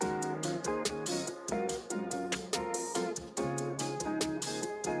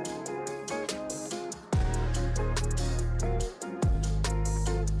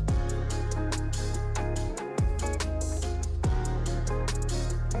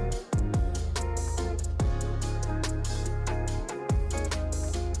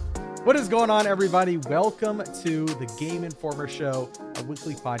What is going on, everybody? Welcome to the Game Informer Show, a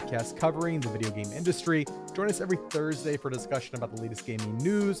weekly podcast covering the video game industry. Join us every Thursday for a discussion about the latest gaming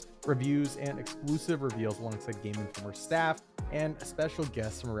news, reviews, and exclusive reveals alongside Game Informer staff and special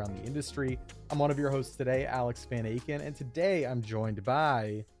guests from around the industry. I'm one of your hosts today, Alex Van Aken, and today I'm joined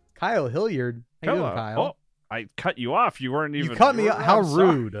by Kyle Hilliard. How you doing, Kyle? Oh, I cut you off. You weren't even. You cut me off. How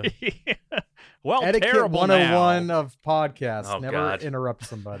rude. Well, Etiquette terrible 101 now. Of podcasts. Oh, Never God. interrupt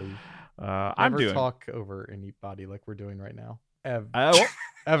somebody. I'm doing. Talk over anybody like we're doing right now. Ever.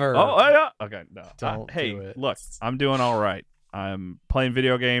 Yeah. Okay. No. Don't hey, do it. look, I'm doing all right. I'm playing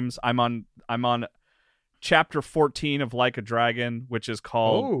video games. I'm on chapter 14 of Like a Dragon, which is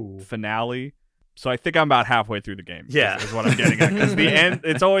called Finale. So I think I'm about halfway through the game. Yeah, is what I'm getting at. Because the end,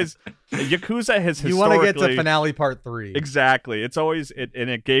 it's always Yakuza has historically. You want to get to Finale Part 3. Exactly. It's always and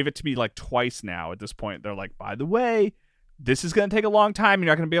it gave it to me like twice now. At this point, they're like, by the way, this is going to take a long time. You're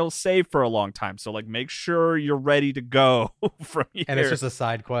not going to be able to save for a long time. So like, make sure you're ready to go from here. And it's just a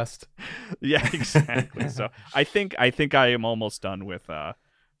side quest. Yeah, exactly. So I think I am almost done with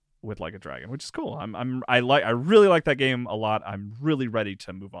Like a Dragon, which is cool. I really like that game a lot. I'm really ready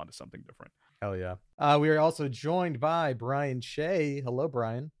to move on to something different. Hell yeah. We are also joined by Brian Shea. Hello,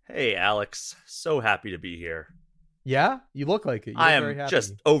 Brian. Hey, Alex. So happy to be here. Yeah? You look like it. You look I very am happy.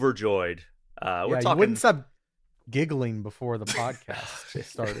 just overjoyed. We're talking. You wouldn't stop giggling before the podcast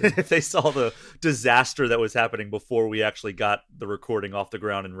started. If they saw the disaster that was happening before we actually got the recording off the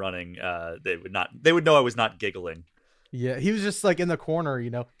ground and running, they would know I was not giggling. Yeah, he was just like in the corner, you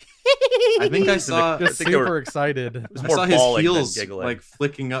know. I think I saw. Just think they were- super excited. was I more saw his bawling than heels giggling. like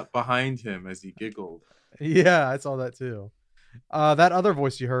flicking up behind him as he giggled. Yeah, I saw that too. That other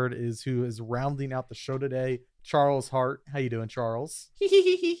voice you heard is who is rounding out the show today, Charles Hart. How you doing, Charles?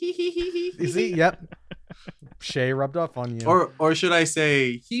 Is he? Yep. Shay rubbed off on you. Or should I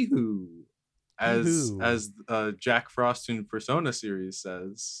say hee-hoo, as Hee-hoo. Jack Frost in Persona series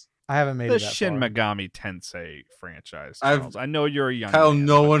says. I haven't made The it that Shin far. Megami Tensei franchise. I've- Charles. I know you're a young Kyle, man,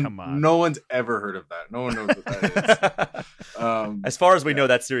 no but come one, on. no one's ever heard of that. No one knows what that is. As far as we know,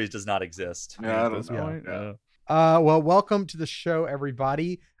 that series does not exist. Yeah, I At don't this know. point, Yeah. Well, welcome to the show,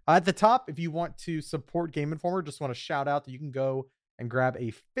 everybody. At the top, if you want to support Game Informer, just want to shout out that you can go and grab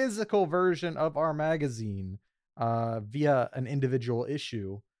a physical version of our magazine via an individual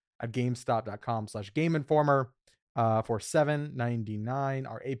issue at GameStop.com/Game Informer for $7.99.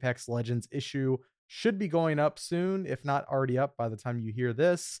 Our Apex Legends issue should be going up soon, if not already up by the time you hear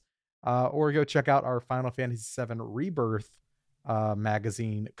this. Or go check out our Final Fantasy VII Rebirth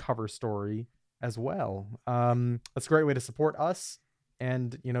magazine cover story as well. That's a great way to support us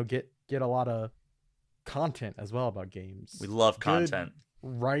and, you know, get a lot of content as well about games. We love Good content.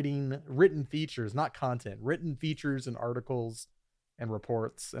 written features, not content, written features and articles and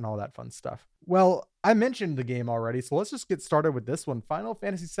reports and all that fun stuff. Well, I mentioned the game already, so let's just get started with this one. Final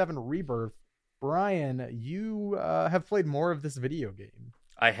Fantasy VII Rebirth. Brian, you have played more of this video game.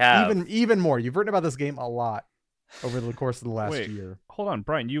 I have. Even more. You've written about this game a lot over the course of the last year. Hold on,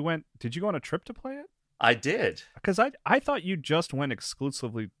 Brian. Did you go on a trip to play it? I did. Because I thought you just went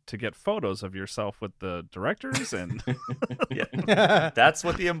exclusively to get photos of yourself with the directors and Yeah. That's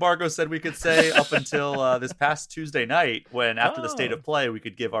what the embargo said we could say up until this past Tuesday night, when after the state of play, we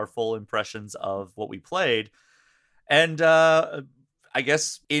could give our full impressions of what we played. And I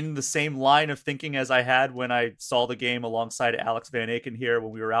guess in the same line of thinking as I had when I saw the game alongside Alex Van Aken here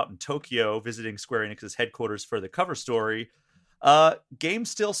when we were out in Tokyo visiting Square Enix's headquarters for the cover story, game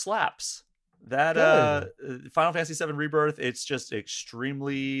still slaps. That Final Fantasy VII Rebirth, it's just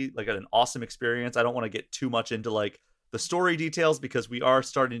extremely like an awesome experience. I don't want to get too much into like the story details because we are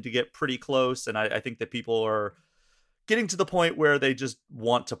starting to get pretty close, and I think that people are getting to the point where they just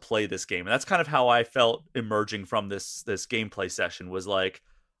want to play this game. And that's kind of how I felt emerging from this gameplay session, was like,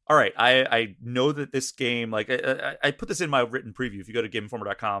 all right, I know that this game, like I put this in my written preview. If you go to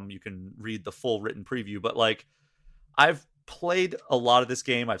GameInformer.com, you can read the full written preview, but like I've played a lot of this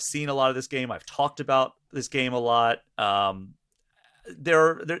game. I've seen a lot of this game. I've talked about this game a lot.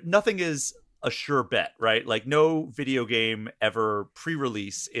 Nothing is a sure bet, right? Like no video game ever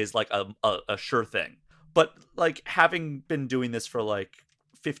pre-release is like a sure thing. But like having been doing this for like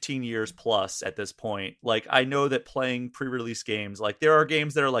 15 years plus at this point, like I know that playing pre-release games, like there are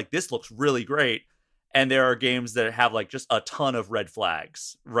games that are like, this looks really great. And there are games that have like just a ton of red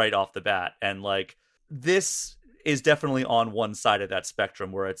flags right off the bat. And like this is definitely on one side of that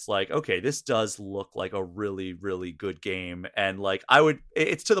spectrum where it's like, okay, this does look like a really, really good game. And like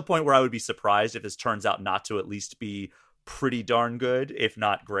it's to the point where I would be surprised if this turns out not to at least be pretty darn good, if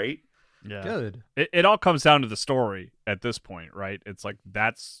not great. yeah, Good. It all comes down to the story at this point, right? It's like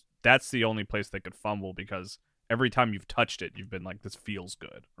that's that's the only place they could fumble, because every time you've touched it, you've been like, this feels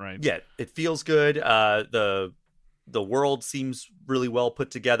good, right? Yeah, it feels good. The world seems really well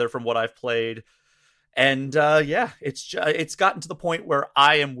put together from what I've played. And it's gotten to the point where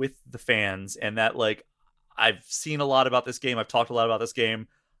I am with the fans, and that like I've seen a lot about this game. I've talked a lot about this game.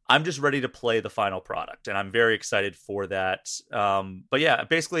 I'm just ready to play the final product, and I'm very excited for that. But yeah,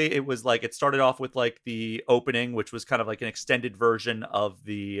 basically it was like, it started off with like the opening, which was kind of like an extended version of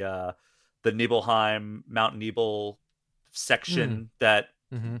the Nibelheim, Mount Nibel section that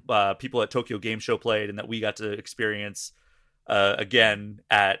people at Tokyo Game Show played, and that we got to experience again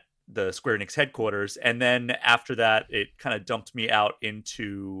at the Square Enix headquarters. And then after that, it kind of dumped me out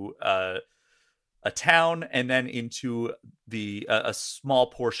into a town, and then into a small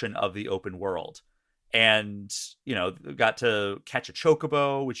portion of the open world. And, you know, got to catch a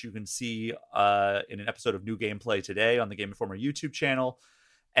chocobo, which you can see in an episode of New Gameplay today on the Game Informer YouTube channel.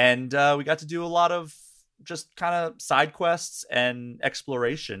 And we got to do a lot of just kind of side quests and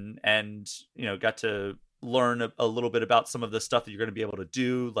exploration, and, you know, got to learn a little bit about some of the stuff that you're going to be able to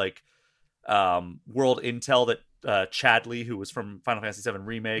do, like world intel that Chadley, who was from Final Fantasy VII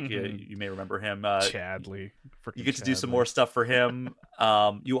Remake, you may remember him. Chadley. You get to do some more stuff for him.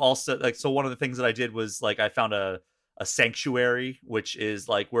 You also, like, so one of the things that I did was, like, I found a sanctuary, which is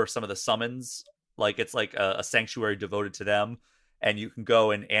like where some of the summons, like, it's like a sanctuary devoted to them, and you can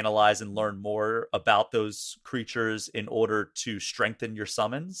go and analyze and learn more about those creatures in order to strengthen your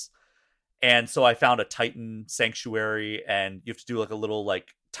summons. And so I found a Titan sanctuary, and you have to do like a little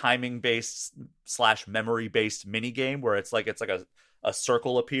like timing based / memory based mini game where it's like a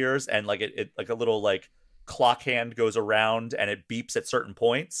circle appears, and like it like a little like clock hand goes around, and it beeps at certain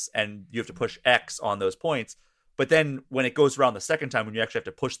points, and you have to push X on those points. But then when it goes around the second time, when you actually have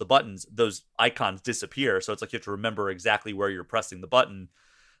to push the buttons, those icons disappear. So it's like you have to remember exactly where you're pressing the button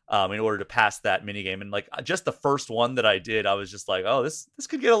in order to pass that minigame. And like just the first one that I did, I was just like, oh, this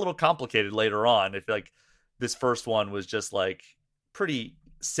could get a little complicated later on. If like this first one was just like pretty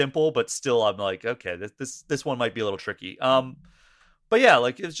simple, but still I'm like, okay, this one might be a little tricky. But yeah,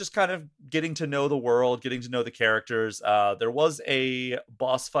 like it's just kind of getting to know the world, getting to know the characters. There was a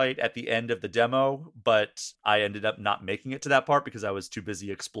boss fight at the end of the demo, but I ended up not making it to that part because I was too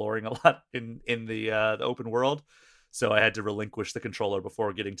busy exploring a lot in the open world. So I had to relinquish the controller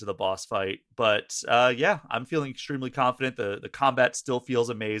before getting to the boss fight. But yeah, I'm feeling extremely confident. The combat still feels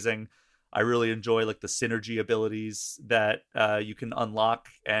amazing. I really enjoy like the synergy abilities that you can unlock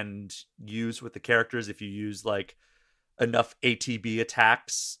and use with the characters if you use like enough ATB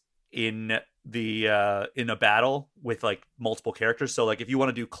attacks in a battle with like multiple characters. So like if you want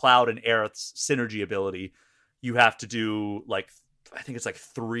to do Cloud and Aerith's synergy ability, you have to do like, I think it's like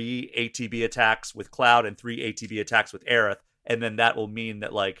 3 ATB attacks with Cloud and 3 ATB attacks with Aerith, and then that will mean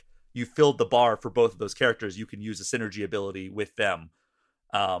that like you filled the bar for both of those characters. You can use a synergy ability with them,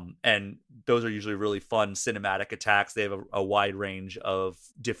 and those are usually really fun cinematic attacks. They have a wide range of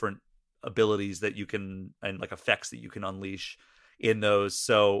different abilities that you can, and like effects that you can unleash in those.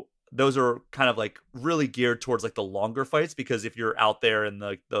 So those are kind of like really geared towards like the longer fights, because if you're out there in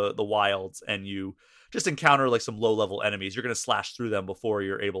the wilds and you just encounter like some low level enemies, you're going to slash through them before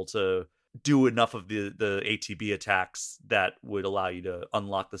you're able to do enough of the ATB attacks that would allow you to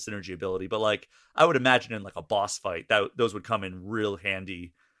unlock the synergy ability. But like I would imagine in like a boss fight, that those would come in real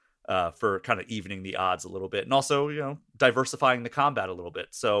handy for kind of evening the odds a little bit, and also, you know, diversifying the combat a little bit.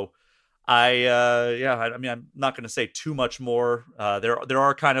 So I mean, I'm not going to say too much more. There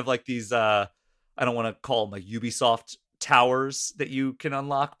are kind of like these I don't want to call them like Ubisoft towers that you can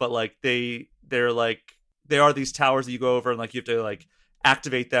unlock, but like they are these towers that you go over, and like you have to like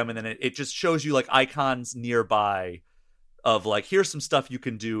activate them, and then it just shows you like icons nearby of like, here's some stuff you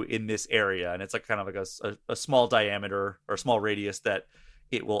can do in this area, and it's like kind of like a small diameter or small radius that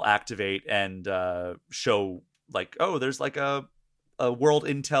it will activate and show like, oh, there's like a world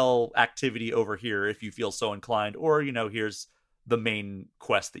intel activity over here if you feel so inclined, or, you know, here's the main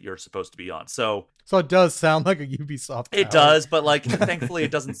quest that you're supposed to be on. So it does sound like a Ubisoft it tower. does, but like thankfully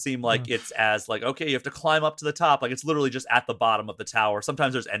it doesn't seem like it's as like, okay, you have to climb up to the top. Like it's literally just at the bottom of the tower.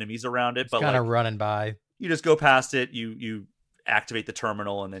 Sometimes there's enemies around it, but kind of like running by. You just go past it, you activate the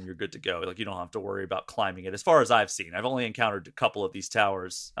terminal, and then you're good to go. Like you don't have to worry about climbing it, as far as I've seen. I've only encountered a couple of these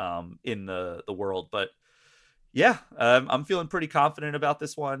towers in the world, but yeah, I'm feeling pretty confident about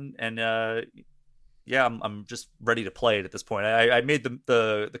this one, and yeah, I'm just ready to play it at this point. I made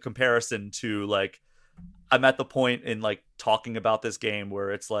the comparison to like, I'm at the point in like talking about this game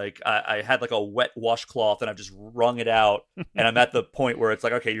where it's like I had like a wet washcloth and I've just wrung it out, and I'm at the point where it's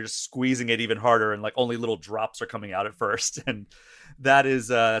like, okay, you're just squeezing it even harder, and like only little drops are coming out at first, and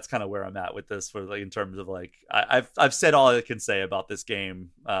that's kind of where I'm at with this, for like in terms of like I've said all I can say about this game.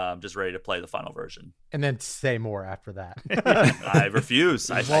 I'm just ready to play the final version, and then say more after that. I refuse.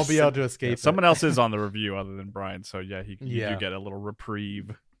 I won't be able to escape. Someone else is on the review other than Brian, so yeah, you Yeah. do get a little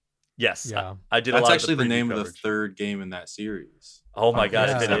reprieve. Yes, Yeah. I did. That's a lot actually of the preview name of the coverage. third game in that series. Oh my god,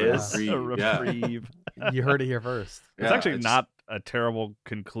 Yeah. if it is. A Yeah. reprieve. You heard it here first. It's Yeah, actually not a terrible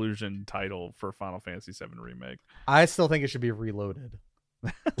conclusion title for Final Fantasy VII Remake. I still think it should be reloaded.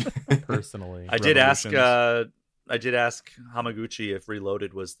 Personally, I did ask Revolutions. Hamaguchi if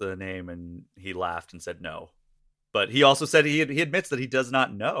Reloaded was the name, and he laughed and said no. But he also said he admits that he does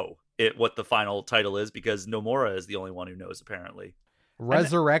not know what the final title is, because Nomura is the only one who knows, apparently.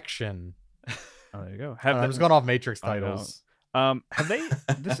 Resurrection. Oh, there you go. I was going off Matrix I know. titles. Have they?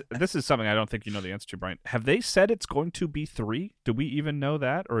 This is something I don't think you know the answer to, Brian. Have they said it's going to be 3? Do we even know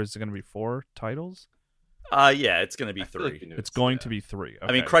that, or is it going to be 4 titles? Yeah, it's going to be I feel 3. like we knew It's this, going yeah. to be 3. Okay.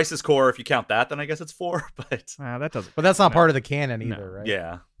 I mean, Crisis Core, if you count that, then I guess it's 4. But that doesn't. But that's not No. part of the canon No. either, right?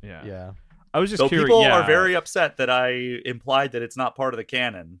 yeah. Yeah. Yeah. I was just So curious. people yeah. are very upset that I implied that it's not part of the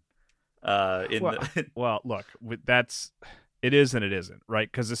canon. Well, look, it is and it isn't,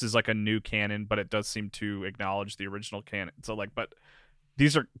 right? Because this is like a new canon, but it does seem to acknowledge the original canon. So like, but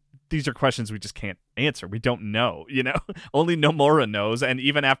these are questions we just can't answer. We don't know, Only Nomura knows, and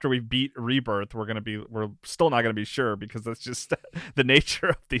even after we beat Rebirth, we're still not gonna be sure, because that's just the nature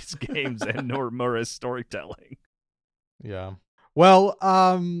of these games and Nomura's storytelling. Yeah. Well,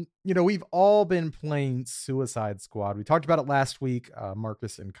 we've all been playing Suicide Squad. We talked about it last week.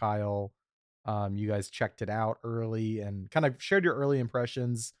 Marcus and Kyle, you guys checked it out early and kind of shared your early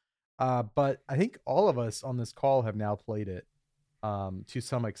impressions. But I think all of us on this call have now played it to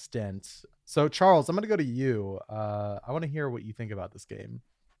some extent. So Charles, I'm going to go to you. I want to hear what you think about this game.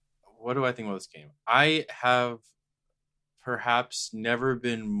 What do I think about this game? I have perhaps never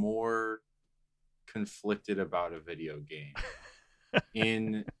been more conflicted about a video game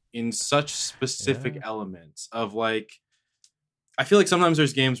in such specific elements of like, I feel like sometimes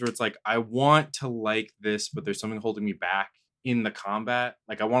there's games where it's like I want to like this, but there's something holding me back in the combat.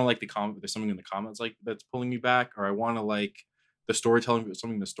 Like I want to like the combat, but there's something in the comments like that's pulling me back, or I want to like the storytelling, but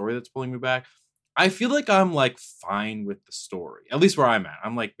something in the story that's pulling me back. I feel like I'm like fine with the story, at least where I'm at.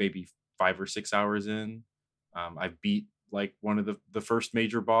 I'm like maybe 5 or 6 hours in. I beat like one of the first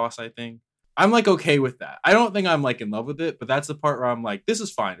major boss, I think. I'm like okay with that. I don't think I'm like in love with it, but that's the part where I'm like, this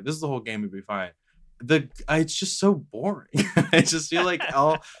is fine. If this is the whole game, it'd be fine. It's just so boring. I just feel like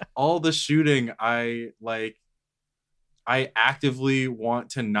all the shooting, I actively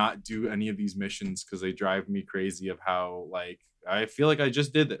want to not do any of these missions because they drive me crazy of how like I feel like I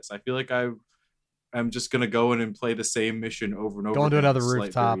just did this. I feel like I'm just gonna go in and play the same mission over and over. Going to again another with slight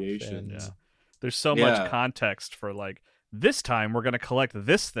rooftop. variations. There's so much context for like, this time we're going to collect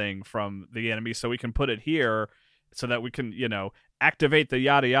this thing from the enemy so we can put it here so that we can, activate the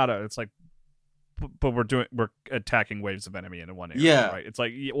yada yada. It's like, but we're attacking waves of enemy in one area, Yeah. right? It's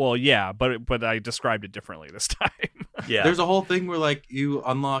like, well, yeah, but I described it differently this time. Yeah. There's a whole thing where like you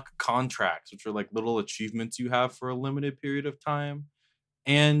unlock contracts, which are like little achievements you have for a limited period of time.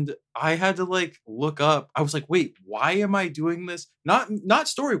 And I had to like look up. I was like, wait, why am I doing this? Not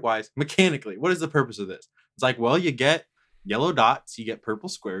story wise, mechanically. What is the purpose of this? It's like, well, you get yellow dots, you get purple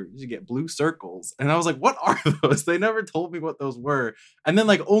squares, you get blue circles. And I was like, what are those? They never told me what those were. And then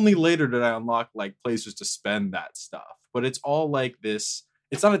like only later did I unlock like places to spend that stuff. But it's all like this.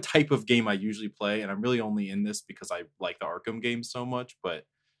 It's not a type of game I usually play, and I'm really only in this because I like the Arkham games so much. But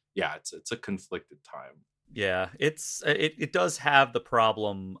yeah, it's a conflicted time. Yeah, it does have the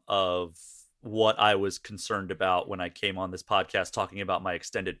problem of what I was concerned about when I came on this podcast talking about my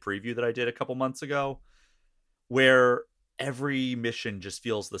extended preview that I did a couple months ago, where every mission just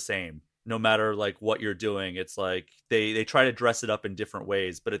feels the same. No matter like what you're doing, it's like they try to dress it up in different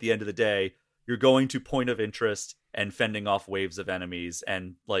ways, but at the end of the day, you're going to point of interest and fending off waves of enemies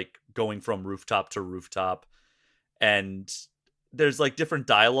and like going from rooftop to rooftop. And there's like different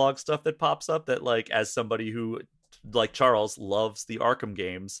dialogue stuff that pops up that like, as somebody who like Charles loves the Arkham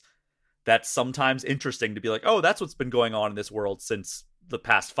games, that's sometimes interesting to be like, oh, that's what's been going on in this world since the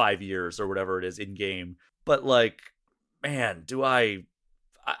past 5 years or whatever it is in game. But like, man,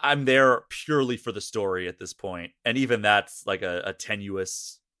 I'm there purely for the story at this point. And even that's like a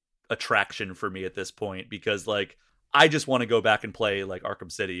tenuous attraction for me at this point, because like, I just want to go back and play like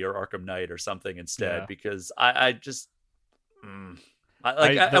Arkham City or Arkham Knight or something instead, because I just...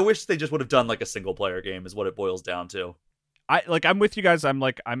 I wish they just would have done like a single player game is what it boils down to. I'm with you guys. I'm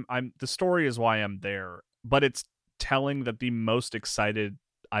the story is why I'm there, but it's telling that the most excited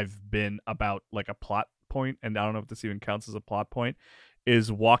I've been about like a plot point, and I don't know if this even counts as a plot point,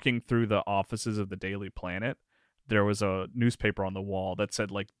 is walking through the offices of the Daily Planet. There was a newspaper on the wall that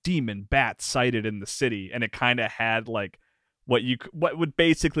said like demon bat sighted in the city, and it kind of had like what would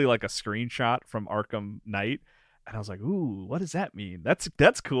basically like a screenshot from Arkham Knight. And I was like, ooh, what does that mean?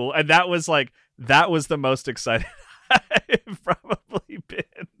 That's cool. And that was the most excited I've probably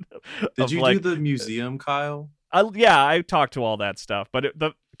been. Did you do the museum, Kyle? Yeah, I talked to all that stuff, but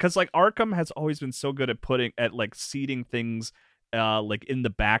because like Arkham has always been so good at like seeding things like in the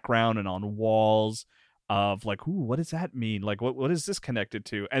background and on walls of like, ooh, what does that mean? Like, what is this connected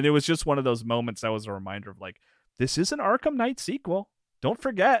to? And it was just one of those moments that was a reminder of like, this is an Arkham Knight sequel. Don't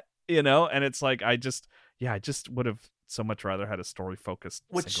forget, and it's like, I just would have so much rather had a story-focused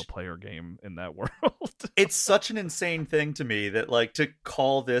single-player game in that world. It's such an insane thing to me that, like, to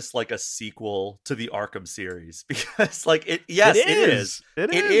call this, like, a sequel to the Arkham series. Because, like, it is.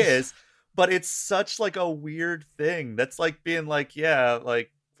 It is. But it's such, like, a weird thing. That's like being like, yeah,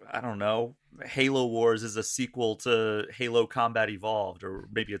 like, I don't know, Halo Wars is a sequel to Halo Combat Evolved. Or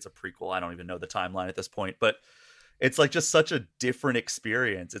maybe it's a prequel. I don't even know the timeline at this point. But it's like just such a different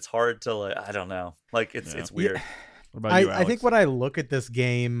experience. It's hard to, like, I don't know. Like, it's weird. Yeah. What about you, Alex? I think when I look at this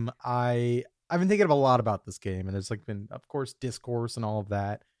game, I've been thinking a lot about this game, and there's like been, of course, discourse and all of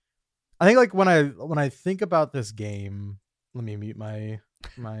that. I think like when I think about this game, let me mute my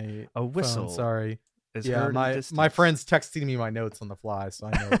a whistle. Phone, sorry. Yeah, my friend's texting me my notes on the fly, so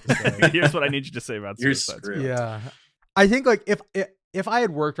I know what to say. Here's what I need you to say about Suicide Squad. Yeah, I think like if I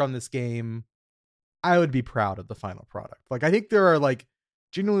had worked on this game, I would be proud of the final product. Like, I think there are like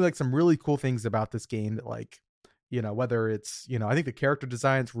genuinely like some really cool things about this game that, like, whether it's, I think the character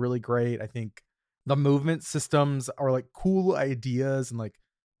design's really great. I think the movement systems are like cool ideas, and like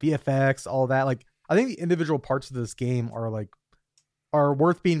VFX, all that. Like, I think the individual parts of this game are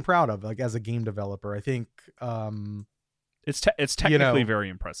worth being proud of, like, as a game developer. I think it's technically very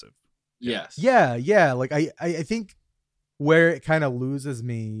impressive. Yes. Yeah. Like, I think where it kind of loses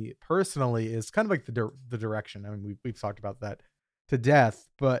me personally is kind of like the direction. I mean, we've talked about that to death,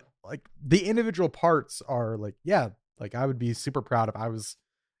 but like the individual parts are like, yeah, like I would be super proud if I was,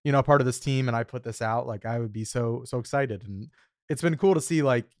 part of this team and I put this out. Like, I would be so excited. And it's been cool to see,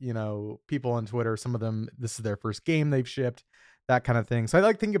 like, people on Twitter, some of them, this is their first game they've shipped, that kind of thing. So I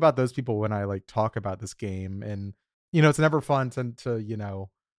like thinking about those people when I like talk about this game. And it's never fun to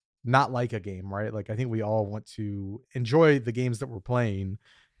not like a game, right? Like, I think we all want to enjoy the games that we're playing.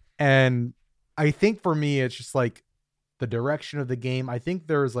 And I think for me, it's just like the direction of the game. I think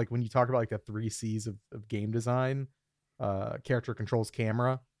there's like, when you talk about like the 3 C's of game design, character, controls,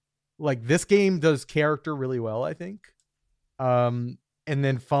 camera, like this game does character really well, I think. And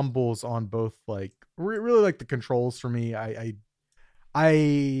then fumbles on both, like really like the controls for me.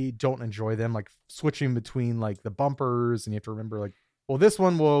 I don't enjoy them, like switching between like the bumpers, and you have to remember like, well, this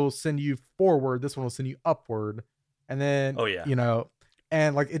one will send you forward, this one will send you upward, and then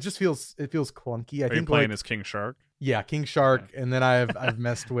and like it just feels clunky. I think you playing like, as King Shark? Yeah, King Shark, and then I've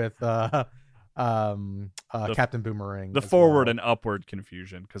messed with Captain Boomerang. The forward and upward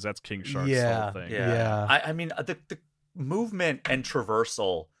confusion, because that's King Shark's whole thing. Yeah. I mean, the movement and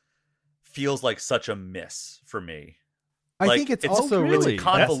traversal feels like such a miss for me. I think it's also really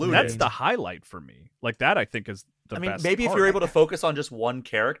convoluted. That's the highlight for me. Like, that I think is the best maybe part. If you're able to focus on just one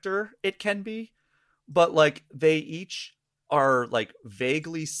character, it can be, but like they each are like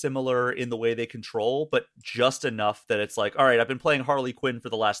vaguely similar in the way they control, but just enough that it's like, all right, I've been playing Harley Quinn for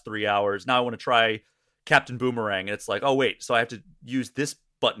the last 3 hours. Now I want to try Captain Boomerang. And it's like, oh wait, so I have to use this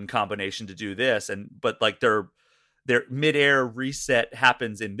button combination to do this. But like their mid-air reset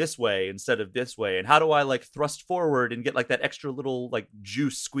happens in this way instead of this way. And how do I like thrust forward and get like that extra little like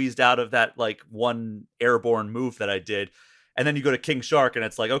juice squeezed out of that like one airborne move that I did? And then you go to King Shark and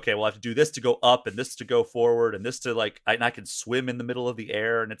it's like, okay, well, I have to do this to go up and this to go forward and this to like, and I can swim in the middle of the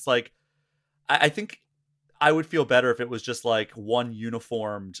air. And it's like, I think I would feel better if it was just like one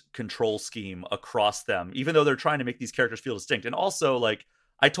uniformed control scheme across them, even though they're trying to make these characters feel distinct. And also, like,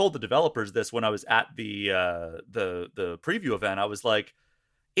 I told the developers this when I was at the preview event. I was like,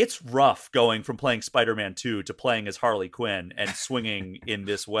 it's rough going from playing Spider-Man 2 to playing as Harley Quinn and swinging in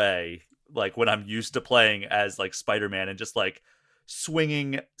this way. Like when I'm used to playing as like Spider-Man and just like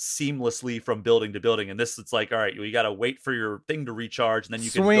swinging seamlessly from building to building. And this, it's like, all right, you got to wait for your thing to recharge, and then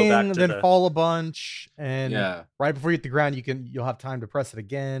you can go back to then fall a bunch, and right before you hit the ground, you'll have time to press it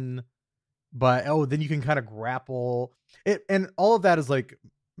again. but then you can kind of grapple it, and all of that is like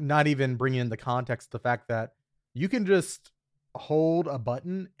not even bringing in the context the fact that you can just hold a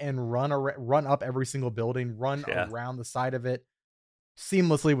button and run up every single building, run around the side of it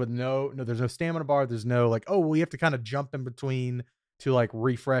seamlessly with there's no stamina bar, there's no like, oh well, you have to kind of jump in between to like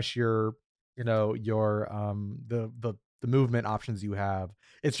refresh your the movement options you have.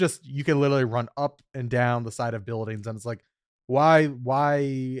 It's just you can literally run up and down the side of buildings, and it's like, why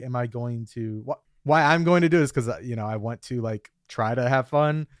am I going to why I'm going to do this? Because I want to like try to have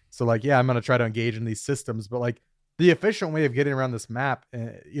fun. So like, yeah, I'm going to try to engage in these systems, but like the efficient way of getting around this map,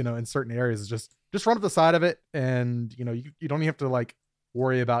 in certain areas is just run up the side of it, and you don't even have to like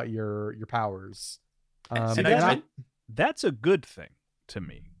worry about your powers. That's a good thing to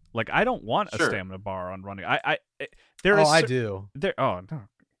me. Like, I don't want a stamina bar on running. I do. Oh no,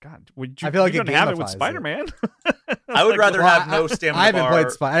 God! I feel like you don't have it with Spider-Man. I would rather have no stamina bar.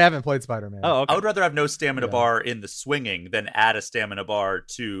 I haven't played Spider-Man. Oh, okay. I would rather have no stamina bar in the swinging than add a stamina bar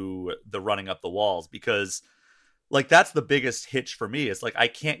to the running up the walls, because like that's the biggest hitch for me. It's like I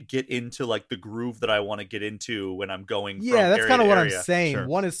can't get into like the groove that I want to get into when I'm going. Yeah, that's kind of what I'm saying. Sure.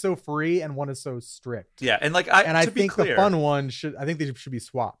 One is so free and one is so strict. Yeah, and like I think the fun one they should be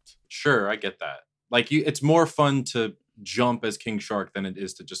swapped. Sure, I get that. Like it's more fun to jump as King Shark than it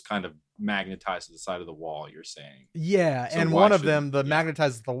is to just kind of magnetize to the side of the wall, you're saying. Yeah, so and one of them, the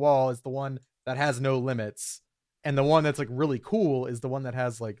magnetizes the wall, is the one that has no limits, and the one that's like really cool is the one that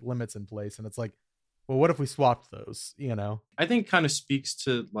has like limits in place, and it's like, well, what if we swapped those? I think kind of speaks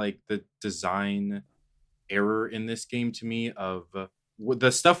to like the design error in this game to me of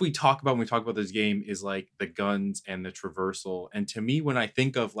the stuff we talk about when we talk about this game is like the guns and the traversal. And to me, when I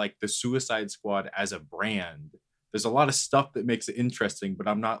think of like the Suicide Squad as a brand, there's a lot of stuff that makes it interesting, but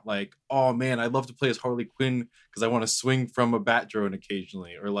I'm not like, oh man, I'd love to play as Harley Quinn because I want to swing from a bat drone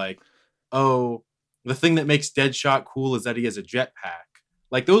occasionally. Or like, oh, the thing that makes Deadshot cool is that he has a jetpack.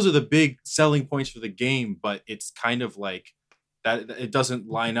 Like those are the big selling points for the game, but it's kind of like that it doesn't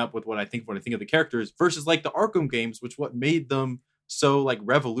line up with what I think of the characters versus like the Arkham games, which what made them so like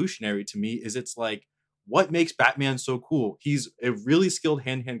revolutionary to me is it's like what makes Batman so cool. He's a really skilled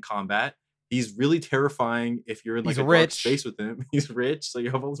hand-to-hand combat. He's really terrifying if you're in like a dark space with him. He's rich, so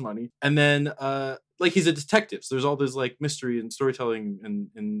you have all his money. And then like he's a detective. So there's all this like mystery and storytelling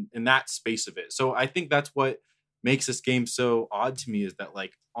in that space of it. So I think that's what makes this game so odd to me is that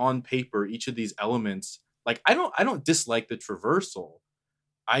like on paper, each of these elements, like I don't dislike the traversal.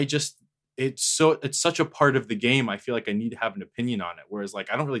 It's such a part of the game. I feel like I need to have an opinion on it. Whereas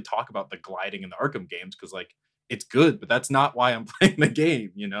like I don't really talk about the gliding in the Arkham games because like it's good, but that's not why I'm playing the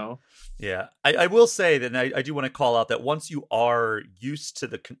game, Yeah, I will say that I do want to call out that once you are used to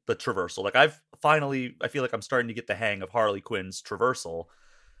the traversal, like I feel like I'm starting to get the hang of Harley Quinn's traversal.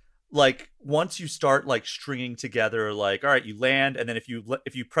 Like once you start like stringing together, like, all right, you land, and then if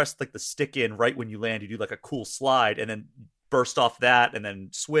you press like the stick in right when you land, you do like a cool slide, and then burst off that, and then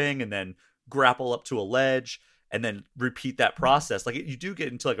swing, and then grapple up to a ledge, and then repeat that process. Like you do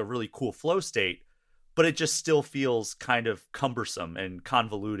get into like a really cool flow state, but it just still feels kind of cumbersome and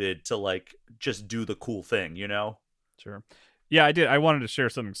convoluted to like just do the cool thing, Sure. Yeah, I did. I wanted to share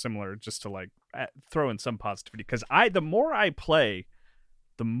something similar just to like throw in some positivity because the more I play,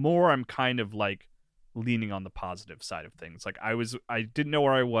 the more I'm kind of like leaning on the positive side of things. Like I didn't know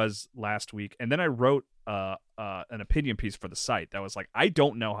where I was last week, and then I wrote an opinion piece for the site that was like, I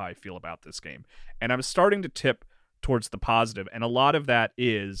don't know how I feel about this game, and I'm starting to tip towards the positive, and a lot of that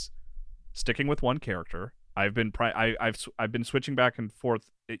is sticking with one character. I've been switching back and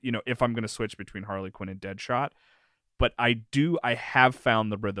forth, if I'm going to switch between Harley Quinn and Deadshot, but I have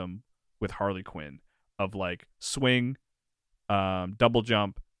found the rhythm with Harley Quinn of like swing, double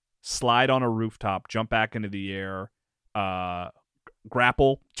jump, slide on a rooftop, jump back into the air,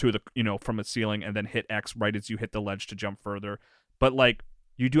 grapple to the from a ceiling, and then hit X right as you hit the ledge to jump further. But like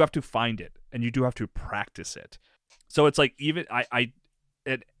you do have to find it, and you do have to practice it. So it's like even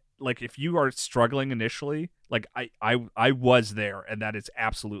like if you are struggling initially, like I was there, and that is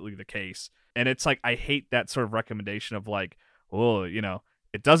absolutely the case. And it's like I hate that sort of recommendation of like, oh,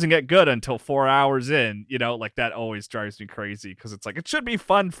 it doesn't get good until 4 hours in, like that always drives me crazy because it's like it should be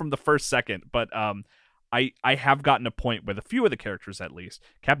fun from the first second. But I have gotten a point with a few of the characters, at least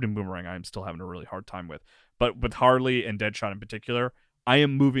Captain Boomerang I'm still having a really hard time with, but with Harley and Deadshot in particular, I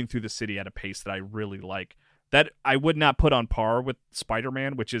am moving through the city at a pace that I really like, that I would not put on par with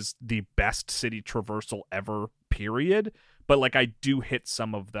Spider-Man, which is the best city traversal ever, period. But like I do hit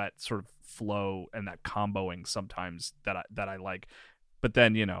some of that sort of flow and that comboing sometimes that I like. But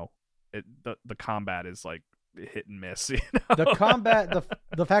then, the combat is like hit and miss. The combat,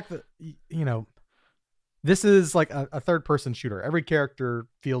 the fact that this is like a third person shooter. Every character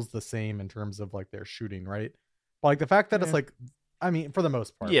feels the same in terms of like their shooting, right? But like the fact that it's like, I mean, for the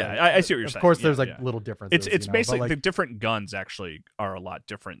most part. Yeah, right? I see what you're saying. Of course, there's like little differences. It's basically like, the different guns actually are a lot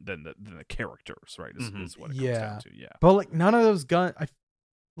different than the characters, right? Is what it comes down to. Yeah. But like none of those guns,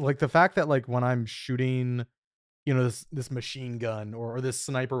 like the fact that like when I'm shooting, this machine gun or this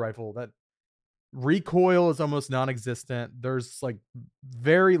sniper rifle, that recoil is almost non-existent. There's like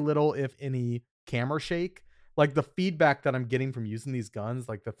very little, if any, camera shake. Like the feedback that I'm getting from using these guns,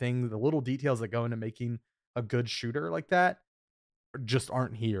 like the little details that go into making a good shooter like that just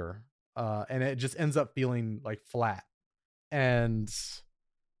aren't here. And it just ends up feeling like flat. And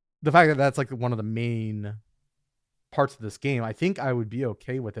the fact that that's like one of the main parts of this game, I think I would be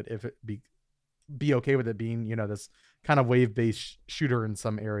okay with it if it be okay with it being, this kind of wave-based shooter in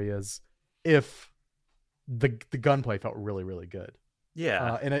some areas, if the gunplay felt really, really good.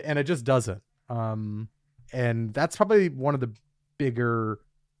 Yeah. And it just doesn't. And that's probably one of the bigger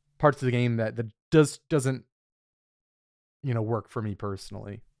parts of the game that doesn't work for me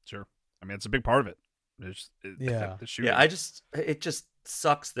personally. Sure. I mean, it's a big part of it. Yeah. The shooting. Yeah, it just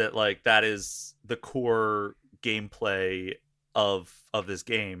sucks that like that is the core gameplay of this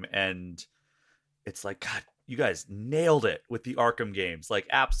game, and it's like, God, you guys nailed it with the Arkham games. Like,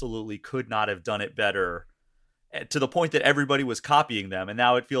 absolutely could not have done it better, to the point that everybody was copying them, and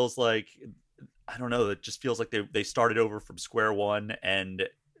now it feels like, I don't know, it just feels like they started over from square one, and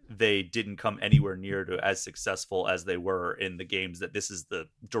they didn't come anywhere near to as successful as they were in the games that this is the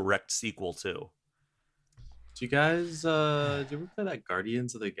direct sequel to. Do you guys did you ever play that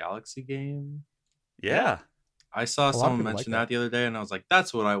Guardians of the Galaxy game? Yeah. I saw someone mention that the other day, and I was like,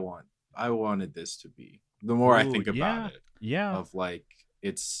 that's what I want. I wanted this to be. The more I think about it. Yeah. Of like,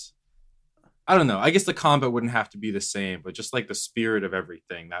 it's, I don't know. I guess the combat wouldn't have to be the same, but just like the spirit of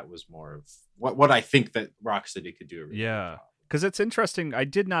everything, that was more of what I think that Rocksteady could do. Yeah. Because it's interesting.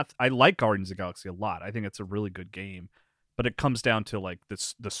 I like Guardians of the Galaxy a lot. I think it's a really good game, but it comes down to like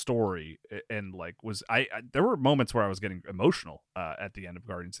the story, and like there were moments where I was getting emotional at the end of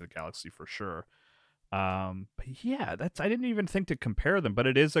Guardians of the Galaxy for sure. But yeah, I didn't even think to compare them, but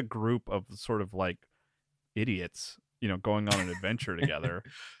it is a group of sort of like idiots, going on an adventure together.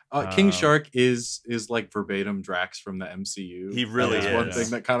 King Shark is like verbatim Drax from the MCU. He really is. One thing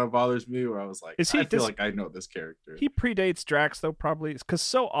that kind of bothers me, where I was like, I feel like I know this character. He predates Drax though, probably, because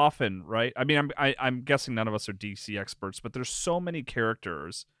so often, right? I mean, I'm guessing none of us are DC experts, but there's so many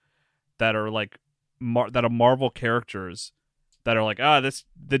characters that are like that are Marvel characters that are like,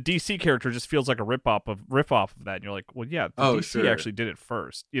 the DC character just feels like a rip off of that, and you're like, well, yeah, DC actually did it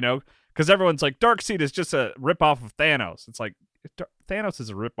first, because everyone's like, Darkseid is just a rip off of Thanos. It's like, Thanos is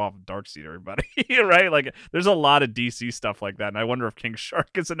a rip off of Darkseid, everybody. Right? Like, there's a lot of DC stuff like that, and I wonder if King Shark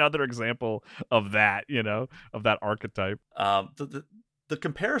is another example of that, of that archetype. The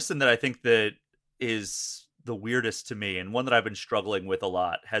comparison that I think that is the weirdest to me, and one that I've been struggling with a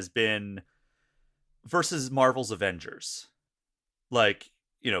lot, has been versus Marvel's Avengers. Like,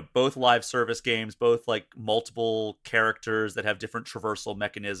 both live service games, both like multiple characters that have different traversal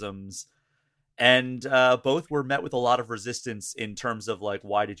mechanisms, and both were met with a lot of resistance in terms of like,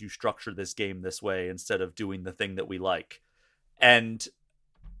 why did you structure this game this way instead of doing the thing that we like? And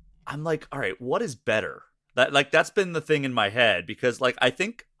I'm like, all right, what is better? That's been the thing in my head, because like, I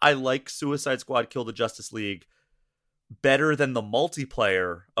think I like Suicide Squad Kill the Justice League better than the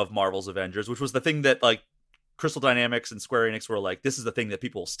multiplayer of Marvel's Avengers, which was the thing that like Crystal Dynamics and Square Enix were like, this is the thing that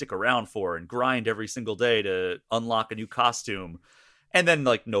people stick around for and grind every single day to unlock a new costume. And then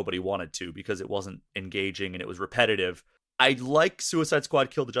like nobody wanted to, because it wasn't engaging and it was repetitive. I like Suicide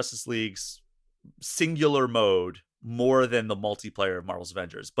Squad Kill the Justice League's singular mode more than the multiplayer of Marvel's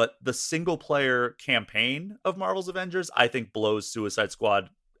Avengers. But the single player campaign of Marvel's Avengers, I think, blows Suicide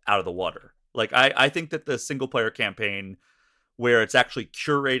Squad out of the water. Like, I think that the single player campaign, where it's actually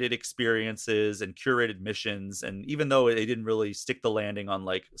curated experiences and curated missions, and even though they didn't really stick the landing on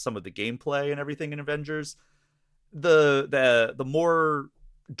like some of the gameplay and everything in Avengers, the more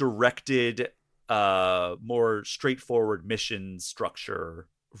directed, more straightforward mission structure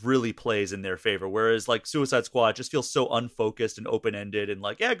really plays in their favor. Whereas like Suicide Squad just feels so unfocused and open-ended, and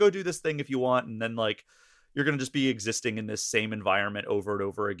like, yeah, go do this thing if you want, and then like you're going to just be existing in this same environment over and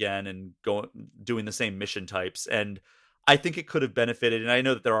over again and doing the same mission types. And I think it could have benefited, and I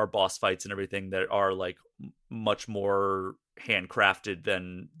know that there are boss fights and everything that are like much more handcrafted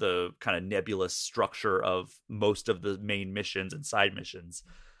than the kind of nebulous structure of most of the main missions and side missions.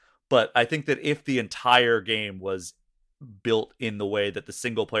 But I think that if the entire game was built in the way that the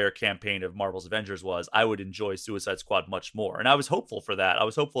single player campaign of Marvel's Avengers was, I would enjoy Suicide Squad much more. And I was hopeful for that. I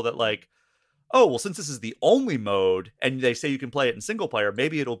was hopeful that like, oh, well, since this is the only mode and they say you can play it in single player,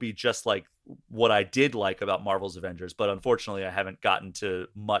 maybe it'll be just like what I did like about Marvel's Avengers. But unfortunately, I haven't gotten to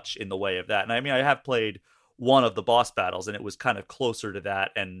much in the way of that. And I mean, I have played one of the boss battles and it was kind of closer to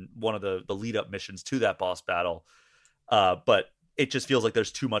that and one of the lead up missions to that boss battle. But it just feels like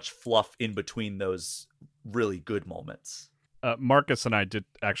there's too much fluff in between those really good moments. Marcus and I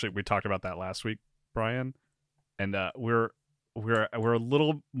we talked about that last week, Brian, and we're a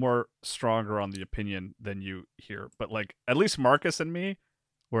little more stronger on the opinion than you here, but like at least Marcus and me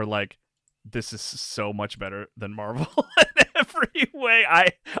were like, this is so much better than Marvel in every way.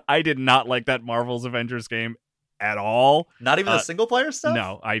 I did not like that Marvel's Avengers game at all. Not even the single player stuff?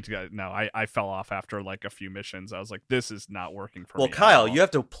 No, I fell off after like a few missions. I was like, this is not working for me. Well, Kyle, you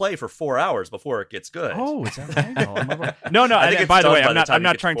have to play for 4 hours before it gets good. Oh, is that right? No. I think by the way, I'm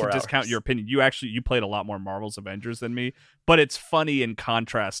not trying to discount your opinion. You played a lot more Marvel's Avengers than me, but it's funny in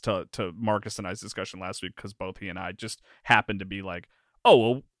contrast to Marcus and I's discussion last week because both he and I just happened to be like, oh,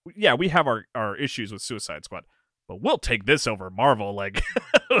 well, yeah, we have our issues with Suicide Squad, but we'll take this over Marvel, like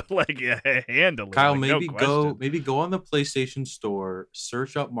handily. Kyle, like, maybe go on the PlayStation Store,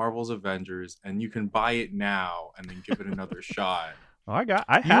 search up Marvel's Avengers, and you can buy it now and then give it another shot. Oh,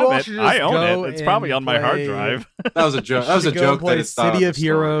 I have it. I own it. It's probably on my hard drive. That was a joke. That was a joke. Play that City of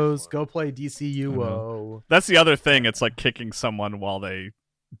Heroes. Go play DCUO. That's the other thing. It's like kicking someone while they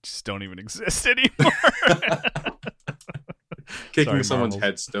just don't even exist anymore. Kicking someone's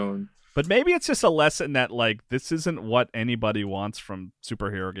headstone. But maybe it's just a lesson that like this isn't what anybody wants from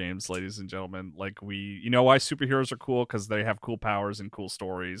superhero games, ladies and gentlemen. Like you know why superheroes are cool? Because they have cool powers and cool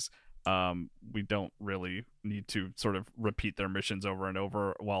stories. We don't really need to sort of repeat their missions over and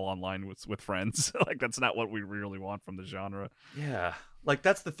over while online with friends. Like that's not what we really want from the genre. Yeah. Like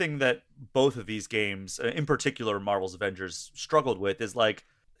that's the thing that both of these games, in particular Marvel's Avengers, struggled with is like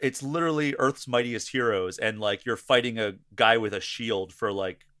it's literally Earth's mightiest heroes and like you're fighting a guy with a shield for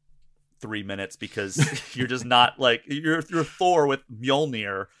like 3 minutes because you're just not like you're Thor with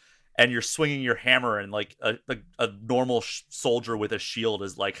Mjolnir and you're swinging your hammer and like a normal soldier with a shield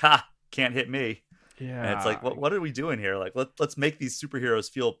is like, ha, can't hit me. Yeah. And it's like, what are we doing here? Like, let's make these superheroes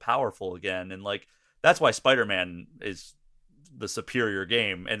feel powerful again. And like, that's why Spider-Man is the superior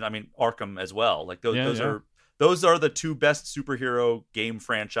game. And I mean, Arkham as well. Like those are the two best superhero game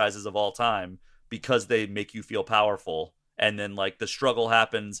franchises of all time because they make you feel powerful. And then like the struggle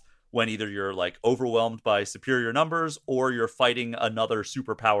happens when either you're like overwhelmed by superior numbers or you're fighting another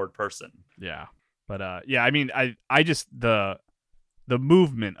superpowered person. Yeah. But yeah, I mean, I just the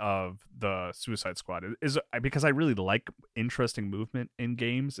movement of the Suicide Squad is because I really like interesting movement in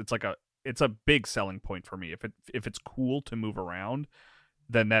games. It's a big selling point for me. If it's cool to move around,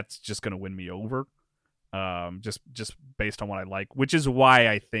 then that's just going to win me over. Just based on what I like, which is why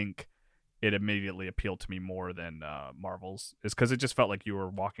I think it immediately appealed to me more than Marvel's, is because it just felt like you were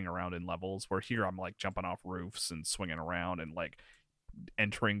walking around in levels, where here I'm like jumping off roofs and swinging around and like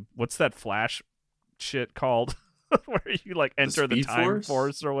entering, what's that Flash shit called? Where you like enter the time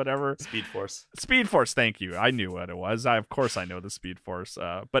force or whatever. Speed Force, thank you. I knew what it was. Of course I know the Speed Force.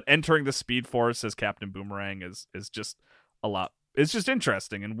 But entering the Speed Force as Captain Boomerang is just a lot. It's just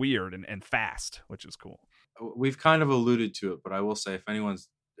interesting and weird and fast, which is cool. We've kind of alluded to it, but I will say if anyone's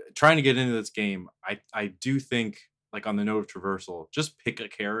trying to get into this game, I do think, like on the note of traversal, just pick a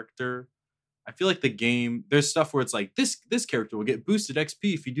character. I feel like the game, there's stuff where it's like this character will get boosted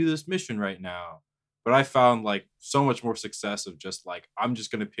XP if you do this mission right now. But I found like so much more success of just like, I'm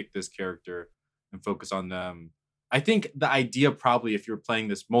just going to pick this character and focus on them. I think the idea probably if you're playing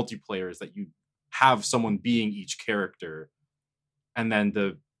this multiplayer is that you have someone being each character and then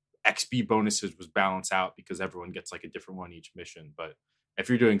the XP bonuses was balance out because everyone gets like a different one each mission. But if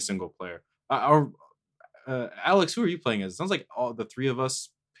you're doing single player, Alex, who are you playing as? It sounds like all the three of us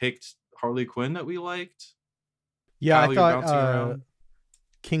picked Harley Quinn that we liked. Yeah, Kyle, I thought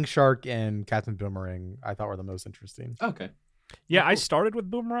King Shark and Captain Boomerang I thought were the most interesting. Okay. Yeah, I started with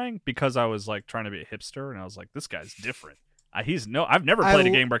Boomerang because I was like trying to be a hipster and I was like, this guy's different. I've never played a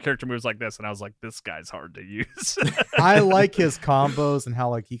game where character moves like this, and I was like, this guy's hard to use. I like his combos and how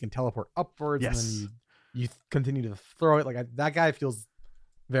like he can teleport upwards, yes. And then you continue to throw it. Like that guy feels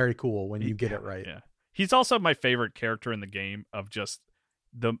very cool when you get it right. Yeah, he's also my favorite character in the game of just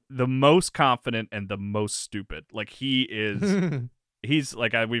the most confident and the most stupid. Like he is. He's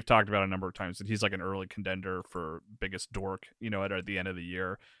like we've talked about a number of times that he's like an early contender for biggest dork, at the end of the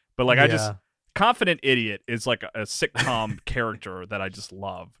year. But like Confident Idiot is like a sitcom character that I just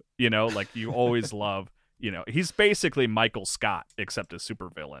love. Like you always love he's basically Michael Scott except a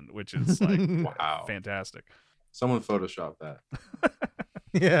supervillain, which is like Wow. fantastic. Someone Photoshop that.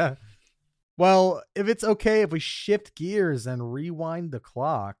 Yeah. Well, if it's okay if we shift gears and rewind the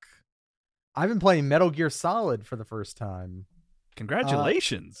clock, I've been playing Metal Gear Solid for the first time.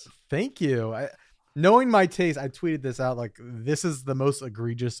 Congratulations. Thank you. Knowing my taste, I tweeted this out like, this is the most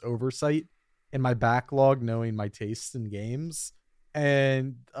egregious oversight in my backlog, knowing my tastes in games.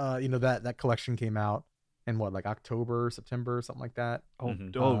 And that collection came out in like October, September, something like that.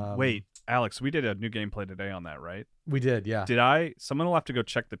 Wait, Alex, we did a new gameplay today on that, right? We did, yeah. Someone will have to go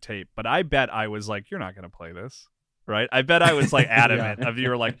check the tape, but I bet I was like, you're not going to play this, right? I bet I was like adamant Yeah. of you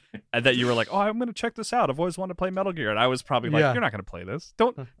were like, that you were like, oh, I'm going to check this out. I've always wanted to play Metal Gear. And I was probably like, Yeah. you're not going to play this.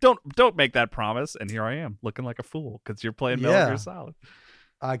 Don't make that promise. And here I am looking like a fool because you're playing Metal Gear Solid.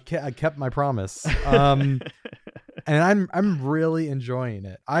 I kept my promise. And I'm really enjoying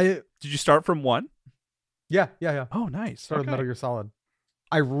it. Did you start from 1? Yeah. Oh, nice. Started with Metal Gear Solid.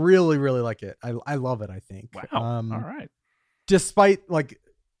 I really, really like it. I love it, I think. Wow. All right. Despite like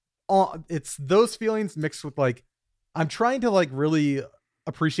it's those feelings mixed with like I'm trying to like really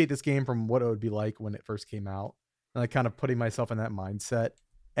appreciate this game from what it would be like when it first came out. And like kind of putting myself in that mindset.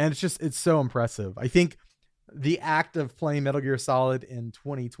 And it's so impressive. I think the act of playing Metal Gear Solid in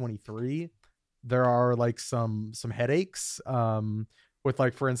 2023, there are like some headaches. With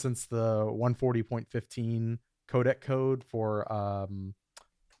like, for instance, the 140.15 codec code for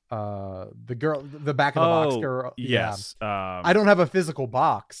the back of the box girl. Yes. Yeah. I don't have a physical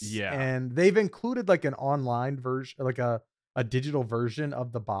box. Yeah. And they've included like an online version, like a digital version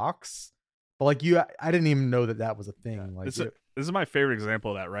of the box. But like I didn't even know that was a thing. Yeah. Like this is my favorite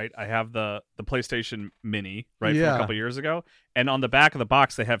example of that, right? I have the PlayStation Mini, right, from Yeah. a couple years ago, and on the back of the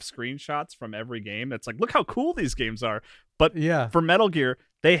box they have screenshots from every game. It's like, look how cool these games are. But yeah. for Metal Gear,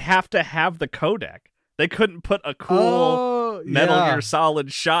 they have to have the codec. They couldn't put a cool Metal Gear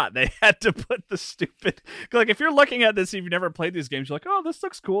Solid shot. They had to put the stupid. Like, if you're looking at this, if you've never played these games, you're like, oh, this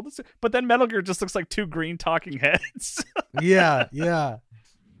looks cool. But then Metal Gear just looks like 2 green talking heads. Yeah.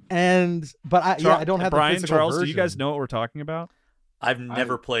 But I don't have Brian, the physical Charles, version. do you guys know what we're talking about? I've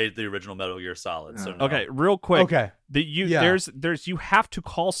never played the original Metal Gear Solid, so no. Okay, real quick. Okay. There's you have to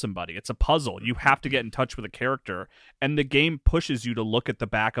call somebody. It's a puzzle. You have to get in touch with a character, and the game pushes you to look at the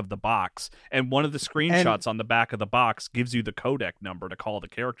back of the box. And one of the screenshots on the back of the box gives you the codec number to call the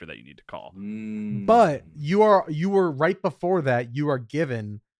character that you need to call. But you were right before that. You are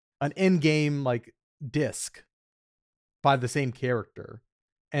given an in-game like disc by the same character,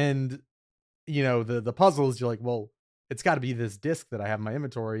 and the puzzle is you're like, well, it's got to be this disc that I have in my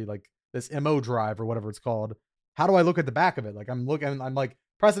inventory, like this MO drive or whatever it's called. How do I look at the back of it? Like I'm like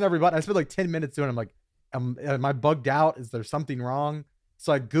pressing every button. I spent like 10 minutes doing it. I'm like, am I bugged out? Is there something wrong?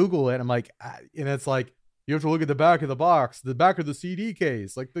 So I Google it. I'm like, and it's like, you have to look at the back of the box, the back of the CD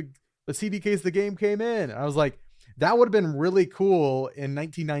case, like the CD case the game came in. And I was like, that would have been really cool in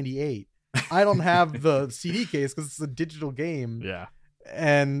 1998. I don't have the CD case because it's a digital game. Yeah.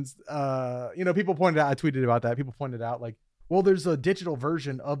 And people pointed out, I tweeted about that. People pointed out like, well, there's a digital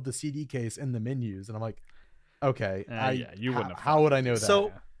version of the CD case in the menus. And I'm like, okay, you wouldn't have. How would I know that?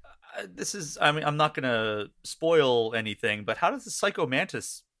 So this is, I mean, I'm not going to spoil anything, but how does the Psycho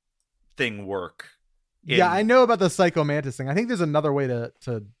Mantis thing work? Yeah, I know about the Psycho Mantis thing. I think there's another way to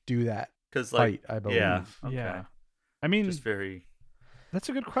do that. Because like, I believe. yeah, okay. Yeah. I mean, just very. That's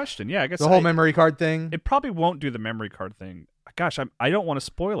a good question. Yeah, I guess the whole memory card thing. It probably won't do the memory card thing. Gosh, I don't want to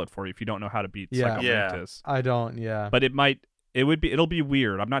spoil it for you if you don't know how to beat Psycho Mantis. I don't. Yeah, but it'll be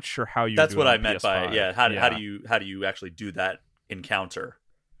weird. I'm not sure how you. That's do what it I on meant PS5. by how do you actually do that encounter?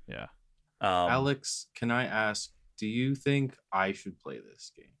 Yeah. Alex, can I ask? Do you think I should play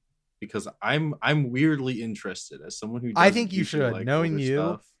this game? Because I'm weirdly interested as someone who. I think you should. Like knowing you,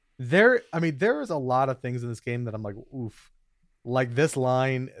 stuff. there is a lot of things in this game that I'm like, oof. Like this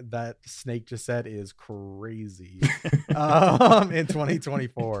line that Snake just said is crazy. In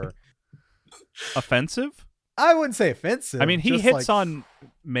 2024. Offensive? I wouldn't say offensive. I mean, he just hits like, on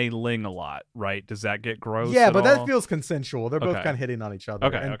Mei Ling a lot, right? Does that get gross? Yeah, at but all? that feels consensual. They're both Okay. kind of hitting on each other.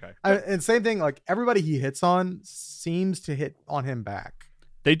 Okay. And same thing, like everybody he hits on seems to hit on him back.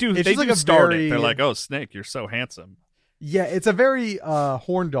 They do. It's They just do like a start very- it. They're like, "Oh, Snake, you're so handsome." Yeah, it's a very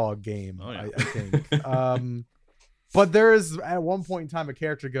horn dog game, Oh, yeah. I think. But there is at one point in time a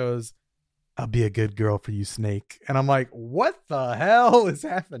character goes, "I'll be a good girl for you, Snake," and I'm like, "What the hell is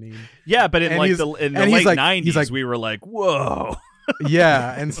happening?" Yeah, but in And like he's- the and late he's like- 90s, he's like- we were like, "Whoa!"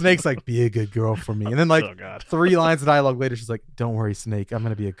 Yeah, and Snake's like, "Be a good girl for me," and then like Oh God. 3 lines of dialogue later, she's like, "Don't worry, Snake, I'm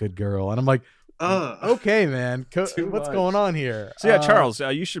gonna be a good girl," and I'm like, Okay. "Okay, man, Too what's much. going on here?" So yeah, Charles,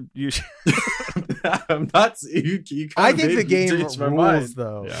 you should I'm not. You I think the game rules rules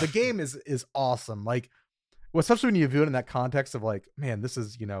though. Yeah. The game is awesome. Like, well, especially when you view it in that context of like, man, this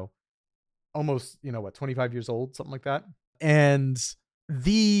is almost 25 years old, something like that, and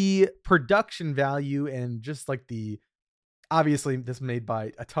the production value and just like obviously this made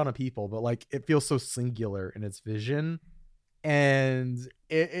by a ton of people, but like it feels so singular in its vision, and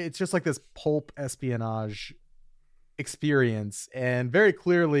it's just like this pulp espionage experience, and very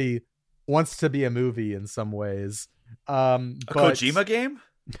clearly wants to be a movie in some ways. A Kojima game?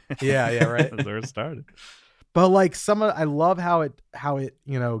 Yeah, right. That's where it started. But like I love how it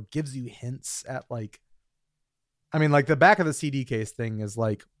gives you hints at like, I mean, like the back of the CD case thing is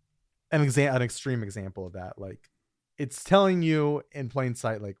like an extreme example of that. Like it's telling you in plain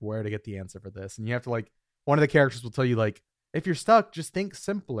sight like where to get the answer for this, and you have to like, one of the characters will tell you like, if you're stuck, just think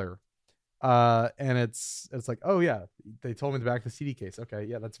simpler. And it's like, oh yeah, they told me the back of the CD case. Okay,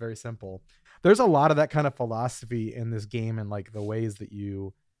 yeah, that's very simple. There's a lot of that kind of philosophy in this game, and like the ways that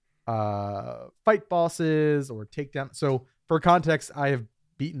you fight bosses or take down. So for context, I have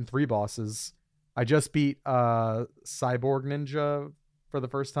beaten 3 bosses. I just beat Cyborg Ninja for the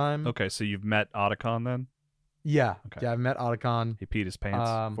first time. Okay, so you've met Otacon then? Yeah. Okay. Yeah, I've met Otacon. He peed his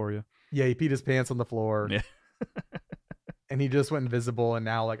pants for you? Yeah, he peed his pants on the floor. Yeah. And he just went invisible, and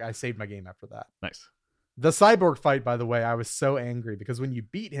now like I saved my game after that. Nice. The Cyborg fight, by the way, I was so angry because when you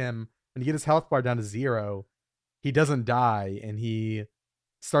beat him, when you get his health bar down to 0, he doesn't die, and he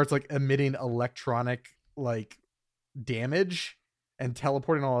starts like emitting electronic like damage and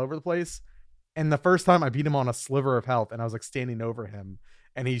teleporting all over the place. And the first time I beat him on a sliver of health, and I was like standing over him,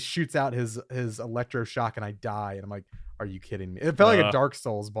 and he shoots out his electroshock, and I die, and I'm like, are you kidding me? It felt like a Dark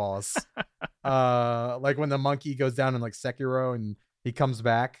Souls boss. Like when the monkey goes down in like Sekiro and he comes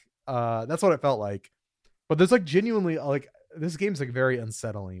back. That's what it felt like. But there's like genuinely like, this game's like very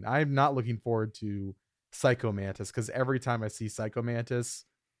unsettling. I'm not looking forward to Psycho Mantis, because every time I see Psycho Mantis,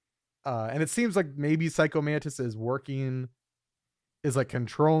 and it seems like maybe Psycho Mantis is like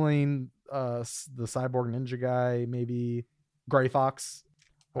controlling the Cyborg Ninja guy, maybe Gray Fox.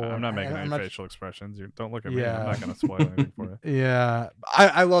 I'm not making any facial expressions. Don't look at me. I'm not going to spoil anything for you. Yeah,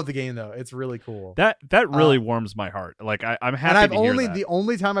 I love the game though. It's really cool. That really warms my heart. Like I'm happy. And to hear that. the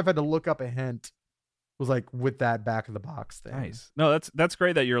only time I've had to look up a hint was like with that back of the box thing. Nice. No, that's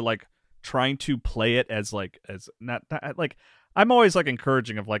great that you're like trying to play it as not like, I'm always like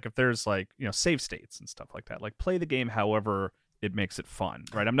encouraging of like, if there's like save states and stuff like that, like play the game however it makes it fun,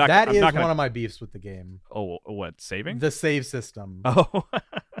 right? That is one of my beefs with the game. Oh, what, saving? The save system. Oh.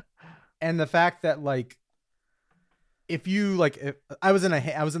 And the fact that like, if I was in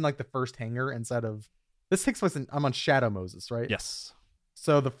like the first hangar inside of this takes place I'm on Shadow Moses, right? Yes.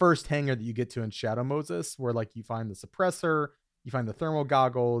 So the first hangar that you get to in Shadow Moses, where like you find the suppressor, you find the thermal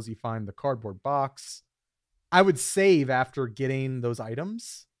goggles, you find the cardboard box. I would save after getting those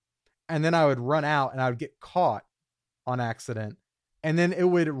items, and then I would run out and I would get caught on accident, and then it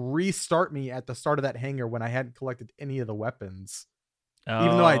would restart me at the start of that hangar when I hadn't collected any of the weapons,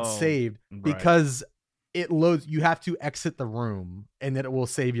 even though I'd saved, because it loads. You have to exit the room, and then it will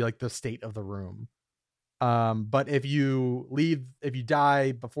save you like the state of the room. But if you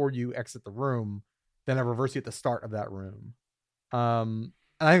die before you exit the room, then it reverses you at the start of that room. And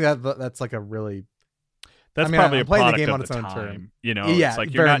I think that's like a really, probably I'm playing product the game of on its the own time. term. It's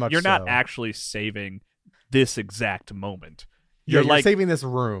like you're not so. actually saving this exact moment. You're like saving this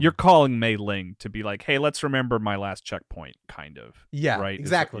room. You're calling Mei Ling to be like, hey, let's remember my last checkpoint, kind of. Yeah, right.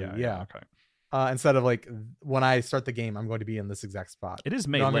 Exactly. Yeah. Okay. Instead of like, when I start the game, I'm going to be in this exact spot. It is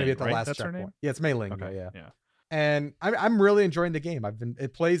Mei Ling, I'm going to be at the right? last That's checkpoint. her name? Yeah, it's Mei Ling. Okay. Yeah. Yeah. And I'm really enjoying the game.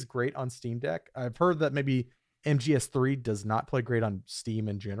 It plays great on Steam Deck. I've heard that maybe MGS3 does not play great on Steam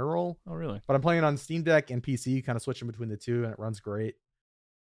in general. Oh, really? But I'm playing it on Steam Deck and PC, kind of switching between the two, and it runs great.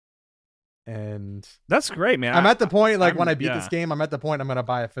 And that's great, man. I'm at the point, like, when I beat this game, I'm at the point I'm going to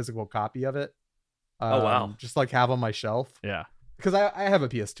buy a physical copy of it. Oh, wow. Just like have on my shelf. Yeah. Because I have a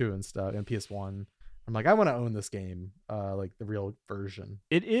PS2 and stuff, and PS1. I'm like, I want to own this game, like the real version.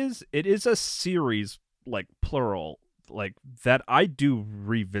 It is a series, like plural, like that I do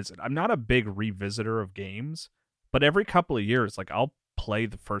revisit. I'm not a big revisitor of games, but every couple of years, like I'll play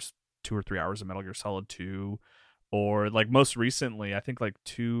the first 2 or 3 hours of Metal Gear Solid 2, or like most recently, I think like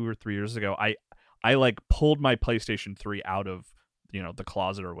 2 or 3 years ago, I like pulled my PlayStation 3 out of the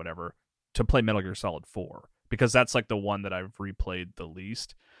closet or whatever to play Metal Gear Solid 4, because that's like the one that I've replayed the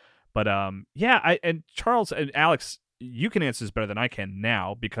least. But and Charles and Alex, you can answer this better than I can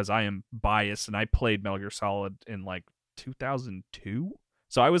now, because I am biased and I played Metal Gear Solid in like 2002.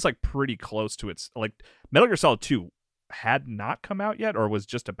 So I was like pretty close to its, like Metal Gear Solid 2 had not come out yet or was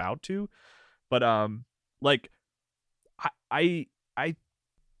just about to. But like I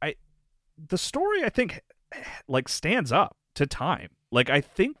the story I think like stands up to time. Like I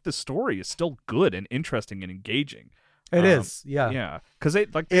think the story is still good and interesting and engaging. It is, yeah. Yeah, because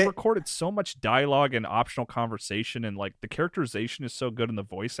they recorded so much dialogue and optional conversation, and like the characterization is so good and the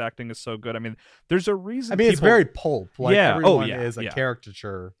voice acting is so good. I mean, there's a reason. I mean, it's very pulp. Like everyone is a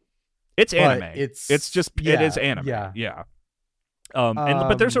caricature. It's anime. It's just yeah, it is anime. Yeah.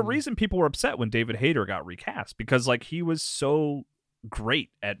 But there's a reason people were upset when David Hayter got recast, because like he was so great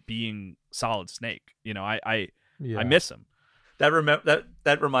at being Solid Snake. You know, I miss him.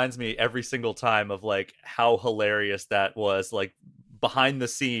 That reminds me every single time of like how hilarious that was, like behind the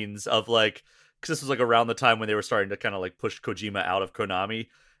scenes of like, because this was like around the time when they were starting to kind of like push Kojima out of Konami.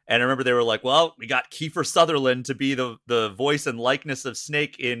 And I remember they were like, well, we got Kiefer Sutherland to be the voice and likeness of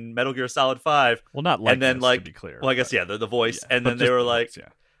Snake in Metal Gear Solid 5. Well, not likeness, and then, like, to be clear. Well, I guess, the voice. Yeah, and then they were like,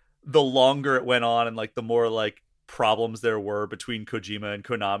 the longer it went on and like the more like problems there were between Kojima and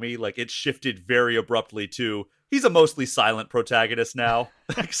Konami, like it shifted very abruptly to, he's a mostly silent protagonist now.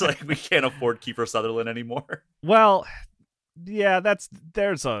 It's like, we can't afford Kiefer Sutherland anymore. Well, yeah,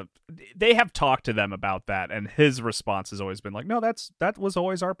 they have talked to them about that, and his response has always been like, no, that was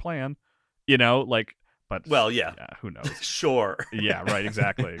always our plan, you know, like, but well, yeah who knows? Sure. Yeah, right,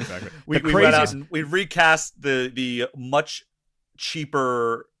 exactly. we went out and we recast the much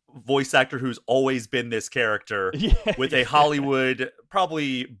cheaper voice actor who's always been this character with a Hollywood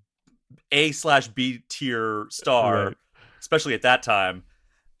probably A/B tier star, right, especially at that time.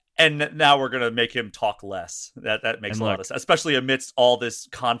 And now we're going to make him talk less. That makes a lot of sense, especially amidst all this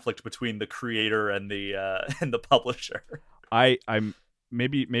conflict between the creator and the publisher. I'm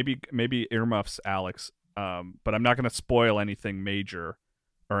maybe earmuffs Alex, but I'm not going to spoil anything major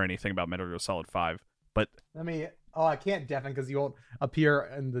or anything about Metal Gear Solid 5. But I can't deafen because you won't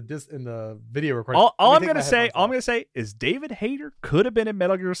appear in the video recording. All I'm going to say is David Hayter could have been in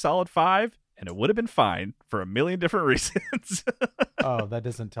Metal Gear Solid 5. And it would have been fine for a million different reasons. Oh, that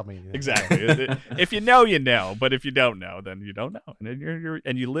doesn't tell me anything. Exactly. If you know, you know. But if you don't know, then you don't know. And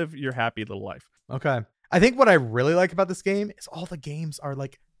then you live your happy little life. Okay. I think what I really like about this game is all the games are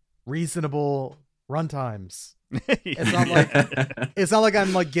like reasonable runtimes. It's not like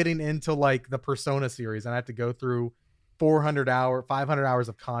I'm like getting into like the Persona series and I have to go through 500 hours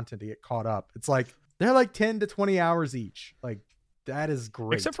of content to get caught up. It's like they're like 10 to 20 hours each. Like, that is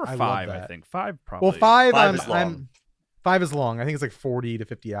great. Except for 5, I think. 5 probably. Well, 5 is long. 5 is long. I think it's like 40 to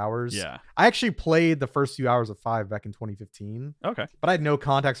 50 hours. Yeah. I actually played the first few hours of 5 back in 2015. Okay. But I had no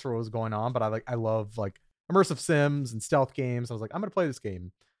context for what was going on. But I love like immersive sims and stealth games. I was like, I'm gonna play this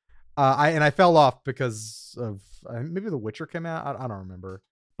game. I fell off because of maybe The Witcher came out. I don't remember.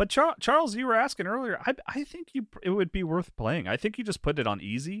 But Charles, you were asking earlier. I think it would be worth playing. I think you just put it on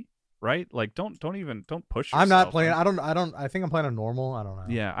easy. Right? Like, don't push yourself. I'm not playing. I think I'm playing on normal. I don't know.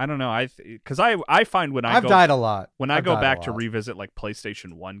 Yeah, I don't know. Because I find when I've died a lot. When I go back to revisit like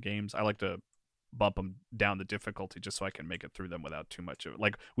PlayStation 1 games, I like to bump them down the difficulty just so I can make it through them without too much of it.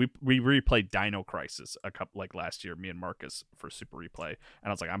 Like we replayed Dino Crisis a couple like last year, me and Marcus for Super Replay, and I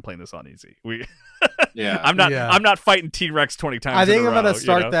was like, I'm playing this on easy. I'm not fighting T-Rex 20 times. I think I'm gonna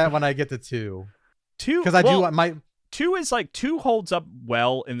start that when I get to 2. Because I do my. 2 holds up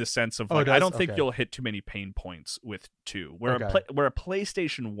well in the sense of like I don't think you'll hit too many pain points with 2. Where a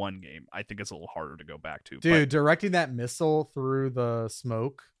PlayStation 1 game, I think it's a little harder to go back to. Dude, directing that missile through the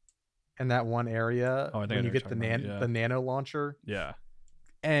smoke in that one area when you get the nano launcher. Yeah.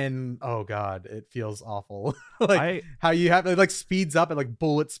 And oh god, it feels awful. Like how you have it like speeds up at like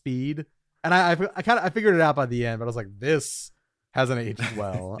bullet speed. And I figured it out by the end, but I was like, this hasn't aged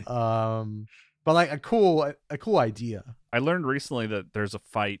well. But like a cool idea. I learned recently that there's a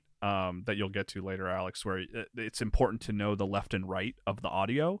fight that you'll get to later, Alex, where it's important to know the left and right of the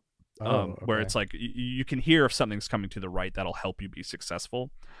audio. Where it's like you can hear if something's coming to the right, that'll help you be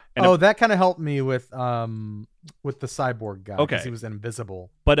successful. And that kind of helped me with the cyborg guy because he was invisible.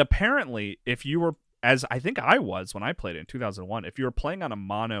 But apparently, if you were, as I think I was when I played it in 2001, if you were playing on a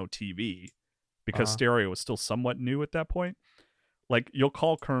mono TV, because stereo was still somewhat new at that point, like you'll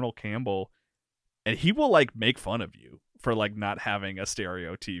call Colonel Campbell. And he will like make fun of you for like not having a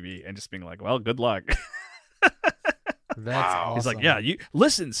stereo TV and just being like, "Well, good luck." That's awesome. He's like, "Yeah, you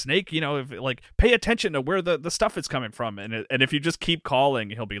listen, Snake. You know, if like pay attention to where the stuff is coming from, and if you just keep calling,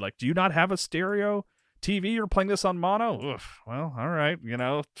 he'll be like, "Do you not have a stereo TV? You're playing this on mono? Oof, well, all right. You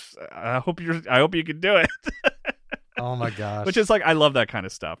know, I hope you can do it." Oh my gosh! Which is like, I love that kind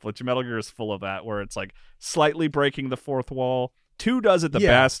of stuff. Which Metal Gear is full of that, where it's like slightly breaking the fourth wall 2 does it the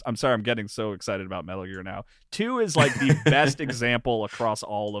best. I'm sorry, I'm getting so excited about Metal Gear now. 2 is like the best example across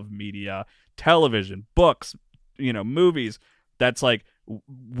all of media, television, books, movies. That's like,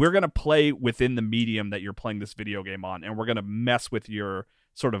 we're going to play within the medium that you're playing this video game on, and we're going to mess with your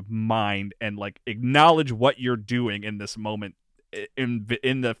sort of mind and like acknowledge what you're doing in this moment in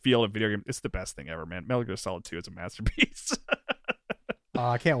the field of video game. It's the best thing ever, man. Metal Gear Solid 2 is a masterpiece.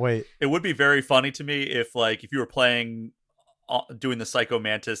 I can't wait. It would be very funny to me if you were playing, doing the Psycho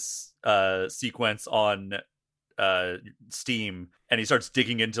Mantis sequence on Steam, and he starts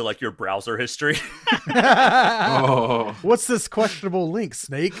digging into like your browser history. Oh, what's this questionable link,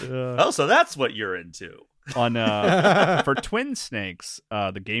 Snake? So that's what you're into. On for Twin Snakes,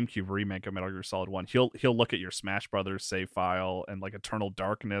 the GameCube remake of Metal Gear Solid 1, he'll look at your Smash Brothers save file, and like Eternal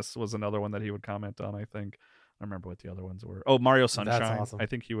Darkness was another one that he would comment on. I think I remember what the other ones were. Oh, Mario Sunshine. That's awesome. I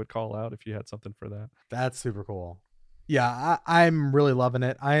think he would call out if you had something for that. That's super cool. Yeah, I'm really loving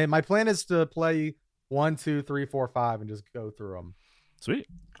it. My plan is to play 1, 2, 3, 4, 5 and just go through them. Sweet.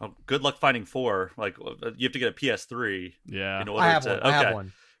 Oh, good luck finding 4. Like, you have to get a PS3. Yeah, in order I have to. one. Okay. I have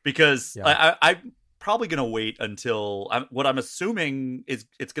one because I'm probably gonna wait until what I'm assuming is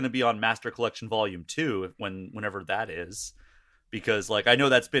it's gonna be on Master Collection Volume 2 whenever that is. Because like I know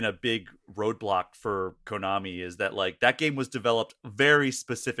that's been a big roadblock for Konami, is that like that game was developed very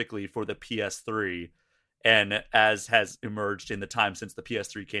specifically for the PS3, and as has emerged in the time since the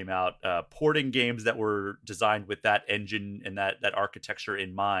PS3 came out, porting games that were designed with that engine and that architecture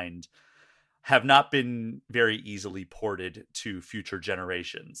in mind have not been very easily ported to future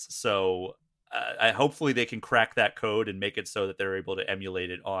generations. So hopefully they can crack that code and make it so that they're able to emulate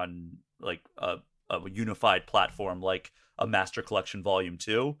it on like a unified platform like a Master Collection Volume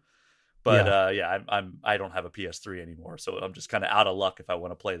 2. But I don't have a PS3 anymore, so I'm just kind of out of luck if I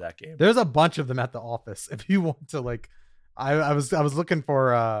want to play that game. There's a bunch of them at the office. If you want to, like, I was looking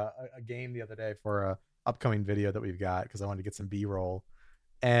for a game the other day for a upcoming video that we've got because I wanted to get some B-roll,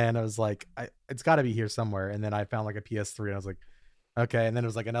 and I was like, it's got to be here somewhere. And then I found like a PS3, and I was like, okay. And then it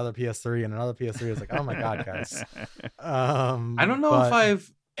was like another PS3 and another PS3. I was like, oh my god, guys. I don't know if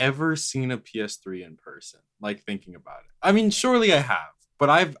I've ever seen a PS3 in person. Like, thinking about it, I mean, surely I have. But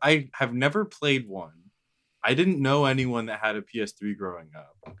I have never played one. I didn't know anyone that had a PS3 growing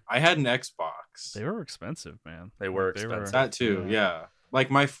up. I had an Xbox. They were expensive, man. They were expensive. That too, yeah. Like,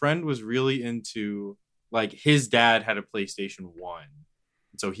 my friend was really into, like, his dad had a PlayStation 1.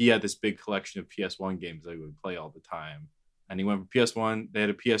 So he had this big collection of PS1 games that he would play all the time. And he went from PS1, they had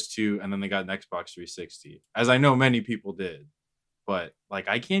a PS2, and then they got an Xbox 360. As I know many people did. But, like,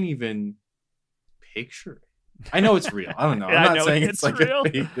 I can't even picture it. I know it's real. I don't know. I'm not saying it's like real. A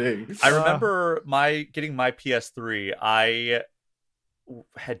fake thing. I remember getting my PS3. I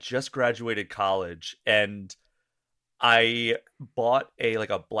had just graduated college, and I bought a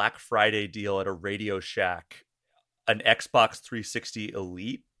Black Friday deal at a Radio Shack, an Xbox 360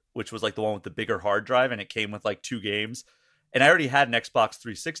 Elite, which was like the one with the bigger hard drive, and it came with like 2 games. And I already had an Xbox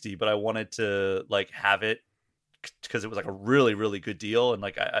 360, but I wanted to like have it because it was like a really, really good deal. And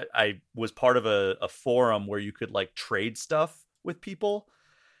like I was part of a forum where you could like trade stuff with people.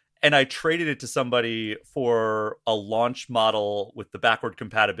 And I traded it to somebody for a launch model with the backward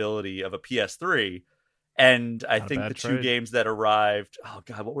compatibility of a PS3. And I think the trade. 2 games that arrived, oh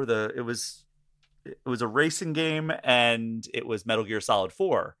God, what were it was a racing game, and it was Metal Gear Solid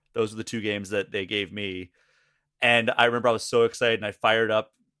 4. Those were the 2 games that they gave me. And I remember I was so excited, and I fired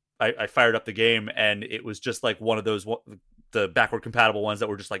up the game, and it was just like one of those the backward compatible ones that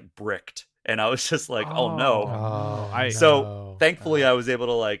were just like bricked, and I was just like, oh no. So thankfully I was able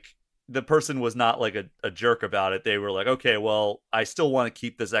to like, the person was not like a jerk about it. They were like, okay, well, I still want to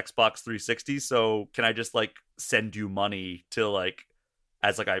keep this Xbox 360, so can I just like send you money to like,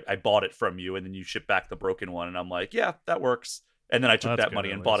 as like I bought it from you, and then you ship back the broken one? And I'm like, yeah, that works. And then I took that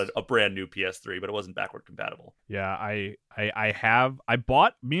money and bought a brand new PS3, but it wasn't backward compatible. Yeah, I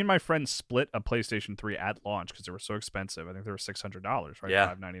bought, me and my friend split a PlayStation 3 at launch because they were so expensive. I think they were $600, right?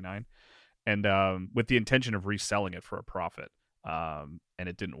 Yeah. $599. And with the intention of reselling it for a profit. And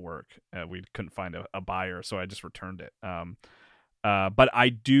it didn't work. We couldn't find a buyer, so I just returned it. But I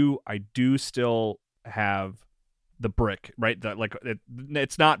do still have the brick, right?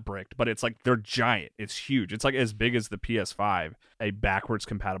 It's not bricked, but it's like, they're giant. It's huge. It's like as big as the PS5, a backwards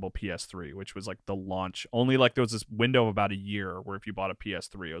compatible PS3, which was like the launch. Only like there was this window of about a year where if you bought a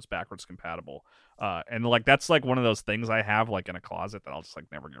PS3, it was backwards compatible. And like that's like one of those things I have like in a closet that I'll just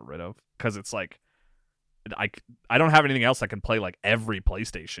like never get rid of, because it's like I don't have anything else that can play like every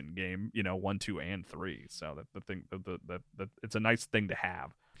PlayStation game, 1, 2, and 3. So that the thing that it's a nice thing to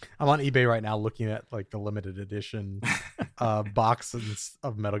have. I'm on eBay right now looking at like the limited edition boxes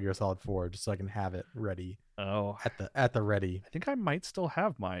of Metal Gear Solid 4 just so I can have it ready. Oh, at the ready. I think I might still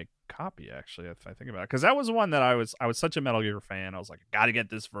have my copy actually if I think about it, because that was one that I was such a Metal Gear fan. I was like, I got to get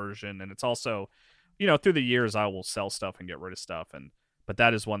this version, and it's also, through the years I will sell stuff and get rid of stuff, but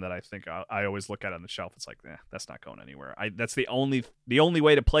that is one that I think I always look at on the shelf. It's like, that's not going anywhere. That's the only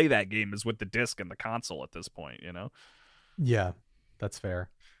way to play that game is with the disc and the console at this point. Yeah, that's fair.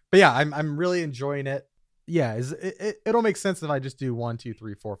 But yeah, I'm really enjoying it. Yeah, it'll make sense if I just do 1, 2,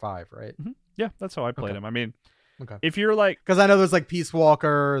 3, 4, 5, right? Mm-hmm. Yeah, that's how I played them. I mean, okay. If you're like, because I know there's like Peace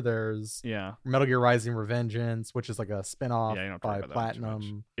Walker, there's Metal Gear Rising Revengeance, which is like a spinoff by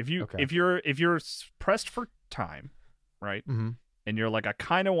Platinum. If you're pressed for time, right, and you're like, I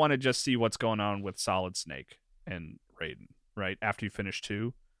kind of want to just see what's going on with Solid Snake and Raiden, right? After you finish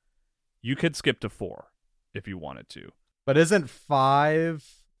 2, you could skip to 4 if you wanted to. But isn't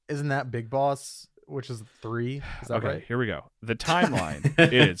that Big Boss, which is 3? Is that right? Here we go. The timeline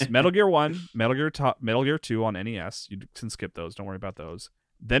is Metal Gear 1, Metal Gear 2 on NES. You can skip those. Don't worry about those.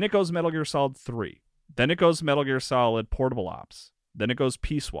 Then it goes Metal Gear Solid 3. Then it goes Metal Gear Solid Portable Ops. Then it goes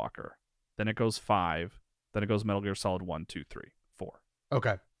Peace Walker. Then it goes 5. Then it goes Metal Gear Solid 1, 2, 3, 4.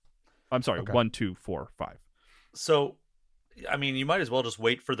 Okay. I'm sorry, okay. 1, 2, 4, 5. So, I mean, you might as well just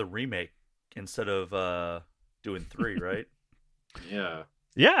wait for the remake instead of doing 3, right? Yeah.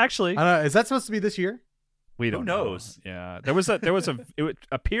 Yeah, actually. Is that supposed to be this year? We don't know. Yeah. It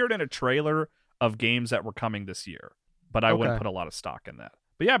appeared in a trailer of games that were coming this year, but I wouldn't put a lot of stock in that.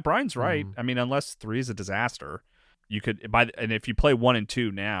 But yeah, Brian's right. I mean, unless 3 is a disaster, you could and if you play 1 and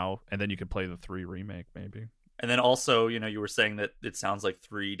 2 now, and then you could play the 3 remake maybe. And then also, you were saying that it sounds like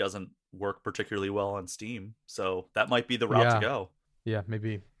 3 doesn't work particularly well on Steam, so that might be the route to go. Yeah,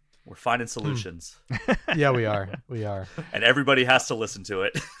 maybe. We're finding solutions. Yeah, we are. And everybody has to listen to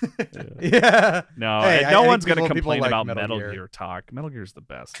it. Yeah. No, no one's going to complain about Metal Gear talk. Metal Gear's the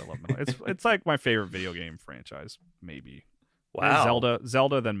best. I love Metal Gear. It's like my favorite video game franchise, maybe. Wow.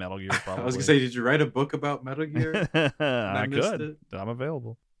 Zelda, then Metal Gear, probably. I was going to say, did you write a book about Metal Gear? I could. I'm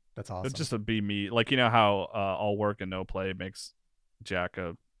available. That's awesome. It'd just be me. Like, how all work and no play makes Jack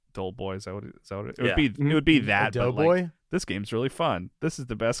a dull boy. Is that what it would be? It would be that. A doughboy? Like, this game's really fun. This is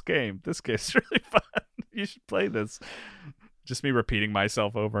the best game. This game's really fun. You should play this. Just me repeating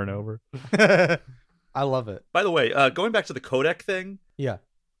myself over and over. I love it. By the way, going back to the codec thing. Yeah.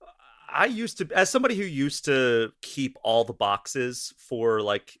 I used to, as somebody who used to keep all the boxes for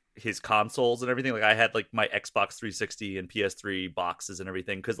like his consoles and everything, like I had like my Xbox 360 and PS3 boxes and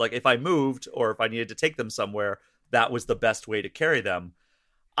everything, because like if I moved or if I needed to take them somewhere, that was the best way to carry them.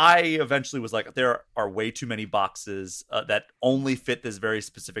 I eventually was like, there are way too many boxes that only fit this very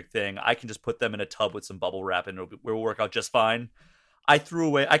specific thing. I can just put them in a tub with some bubble wrap and it will work out just fine. I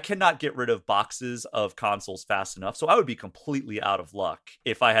cannot get rid of boxes of consoles fast enough, so I would be completely out of luck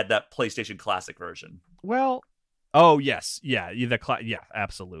if I had that PlayStation Classic version. Well, oh yes, yeah,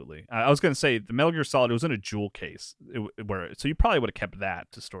 absolutely. I was going to say the Metal Gear Solid, it was in a jewel case, so you probably would have kept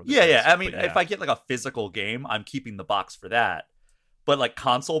that to store the disc, I mean, if I get like a physical game, I'm keeping the box for that. But like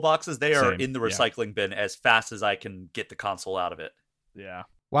console boxes, they are in the recycling bin as fast as I can get the console out of it. Yeah.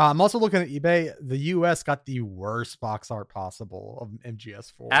 Wow, I'm also looking at eBay. The US got the worst box art possible of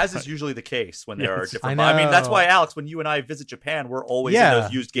MGS4. As is usually the case when there are different. I mean, that's why, Alex, when you and I visit Japan, we're always in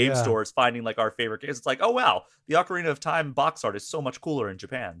those used game stores finding like our favorite games. It's like, oh wow, the Ocarina of Time box art is so much cooler in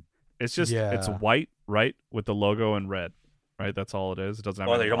Japan. It's just it's white, right, with the logo in red, right? That's all it is. It doesn't have.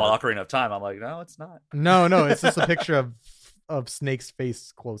 Oh, you're talking about Ocarina of Time. I'm like, no, it's not. No, it's just a picture of Snake's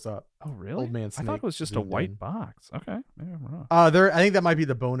face close up. Oh, really? Old man Snake. I thought it was just a white box. Okay, maybe I'm wrong. I think that might be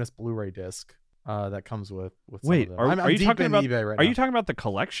the bonus Blu-ray disc that comes with. Wait, are you talking about eBay right now. Are you talking about the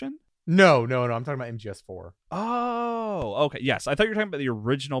collection? No. I'm talking about MGS4. Oh, okay. Yes, I thought you were talking about the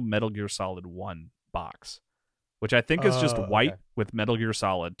original Metal Gear Solid 1 box, which I think is just white with Metal Gear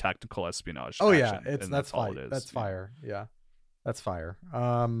Solid Tactical Espionage. Oh action, yeah, that's all it is. That's fire. Yeah, that's fire.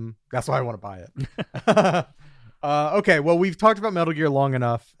 That's why I want to buy it. Okay, well, we've talked about Metal Gear long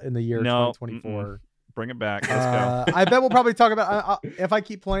enough in the year 2024. Bring it back. Let's go. I bet we'll probably talk about if I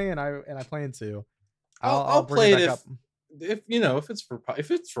keep playing. I plan to. I'll play it if it's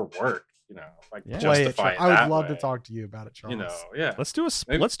for work. Justify it. I would love to talk to you about it, Charles.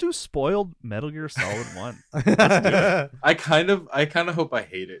 Let's do spoiled Metal Gear Solid 1. Let's do it. I kind of hope I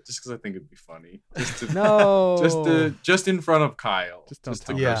hate it just because I think it'd be funny. Just in front of Kyle. Just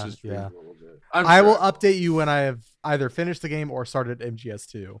to crush his dreams a little bit. I will update you when I have either finished the game or started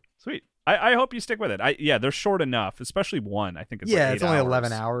MGS2. Sweet. I hope you stick with it. They're short enough, especially one. I think it's it's only hours.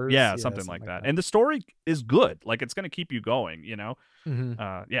 11 hours. Yeah, something like that. And the story is good. Like, it's going to keep you going, you know?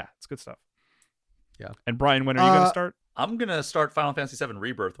 Mm-hmm. It's good stuff. Yeah. And Brian, when are you going to start? I'm going to start Final Fantasy VII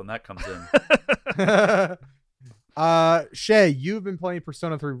Rebirth when that comes in. Shay, you've been playing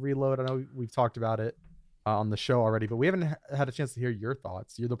Persona 3 Reload. I know we've talked about it on the show already, but we haven't had a chance to hear your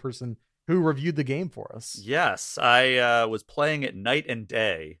thoughts. You're the person who reviewed the game for us. Yes, I was playing it night and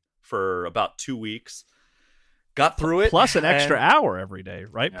day for about 2 weeks. Got through it. Plus an extra hour every day,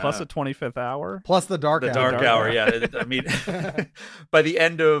 right? Yeah. Plus a 25th hour. Plus the dark hour. Dark hour, yeah. I mean, by the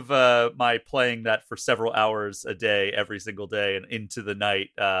end of my playing that for several hours a day, every single day and into the night,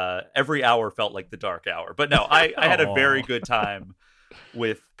 every hour felt like the dark hour. But no, I had a very good time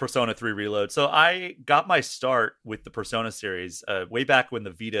with Persona 3 Reload. So I got my start with the Persona series way back when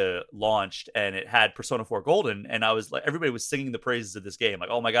the Vita launched, and it had Persona 4 Golden, and I was like, everybody was singing the praises of this game, like,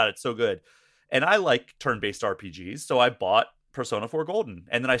 oh my god, it's so good. And I like turn-based RPGs, so I bought Persona 4 Golden,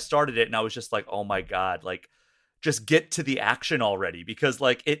 and then I started it, and I was just like, oh my god, like, just get to the action already, because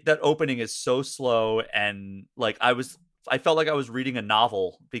like that opening is so slow, and like I felt like I was reading a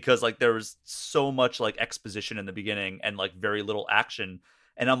novel, because like there was so much like exposition in the beginning and like very little action.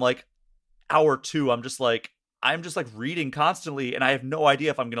 And I'm like, hour 2, I'm just like reading constantly, and I have no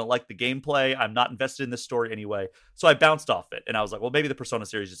idea if I'm going to like the gameplay. I'm not invested in this story anyway. So I bounced off it, and I was like, well, maybe the Persona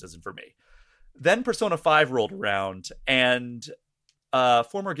series just isn't for me. Then Persona 5 rolled around, and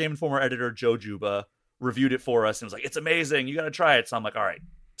former Game Informer editor Joe Juba reviewed it for us and was like, it's amazing, you got to try it. So I'm like, all right.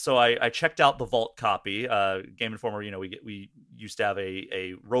 So I checked out the vault copy. Game Informer, you know, we used to have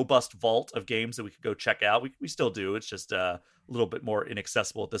a robust vault of games that we could go check out. We still do. It's just a little bit more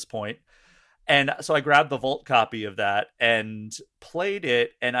inaccessible at this point. And so I grabbed the vault copy of that and played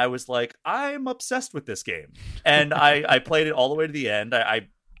it, and I was like, I'm obsessed with this game. And I played it all the way to the end.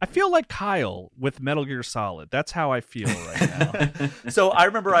 I feel like Kyle with Metal Gear Solid. That's how I feel right now. So I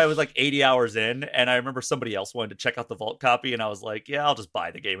remember I was like 80 hours in, and I remember somebody else wanted to check out the vault copy, and I was like, yeah, I'll just buy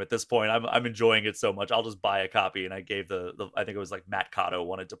the game at this point. I'm enjoying it so much. I'll just buy a copy. And I gave I think it was like Matt Cotto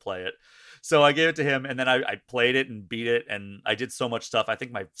wanted to play it. So I gave it to him, and then I played it and beat it, and I did so much stuff. I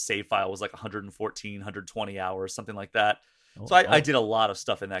think my save file was like 114, 120 hours, something like that. So I did a lot of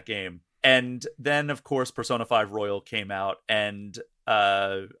stuff in that game. And then, of course, Persona 5 Royal came out, and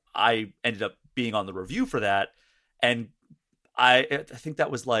I ended up being on the review for that. And I think that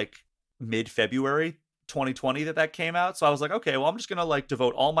was like mid-February 2020 that came out. So I was like, okay, well, I'm just going to like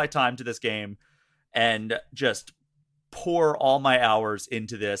devote all my time to this game and just pour all my hours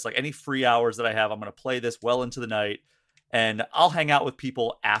into this. Like any free hours that I have, I'm going to play this well into the night, and I'll hang out with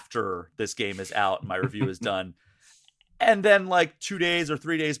people after this game is out and my review is done. And then like 2 days or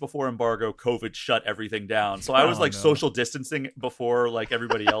 3 days before embargo, COVID shut everything down. So I was social distancing before like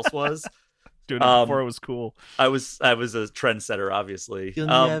everybody else was. Doing it before it was cool. I was a trendsetter, obviously. You'll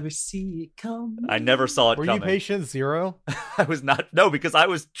never see it coming. I never saw it coming. Were you patient zero? I was not. No, because I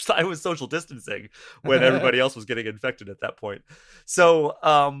was social distancing when everybody else was getting infected at that point. So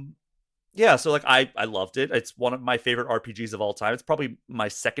yeah, so like I loved it. It's one of my favorite RPGs of all time. It's probably my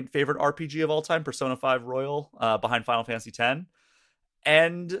second favorite RPG of all time, Persona 5 Royal, behind Final Fantasy X.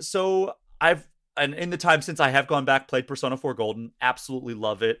 And so and in the time since I have gone back, played Persona 4 Golden, absolutely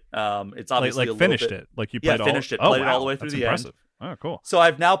love it. It's obviously like finished it. Like you played finished it. Oh, played wow. it all the way through That's the impressive. end. Oh, cool. So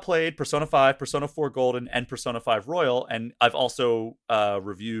I've now played Persona 5, Persona 4 Golden, and Persona 5 Royal, and I've also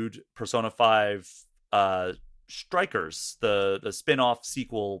reviewed Persona 5 Strikers, the spin-off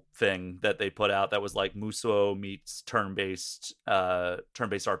sequel thing that they put out that was like Musou meets turn-based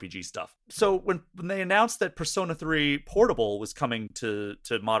RPG stuff. So when they announced that Persona 3 Portable was coming to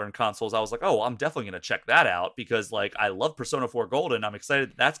modern consoles, I was like, oh, I'm definitely going to check that out, because like I love Persona 4 Golden. I'm excited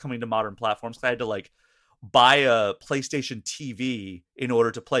that that's coming to modern platforms. I had to like buy a PlayStation TV in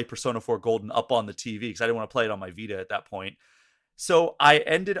order to play Persona 4 Golden up on the TV, because I didn't want to play it on my Vita at that point. So I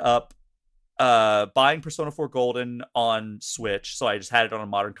ended up buying Persona 4 Golden on Switch, so I just had it on a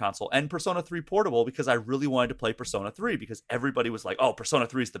modern console, and Persona 3 Portable, because I really wanted to play Persona 3, because everybody was like, oh, Persona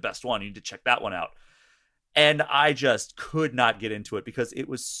 3 is the best one, you need to check that one out. And I just could not get into it because it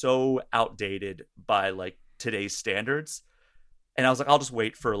was so outdated by like today's standards. And I was like, I'll just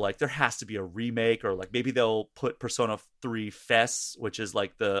wait for like, there has to be a remake, or like maybe they'll put Persona 3 FES, which is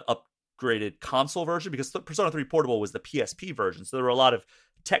like the upgraded console version, because Persona 3 Portable was the PSP version, so there were a lot of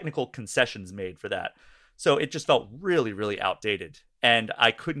technical concessions made for that. So it just felt really, really outdated, and I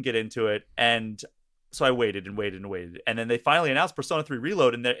couldn't get into it. And so I waited and waited and waited. And then they finally announced Persona 3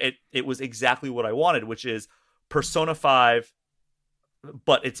 Reload, and it was exactly what I wanted, which is Persona 5,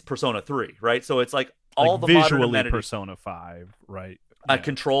 but it's Persona 3, right? So it's like all the visually modern amenities. Persona 5, right?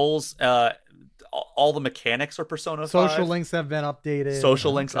 controls. All the mechanics are Persona 5. Social links have been updated.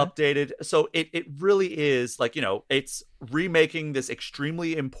 Social links updated. So it really is like, it's remaking this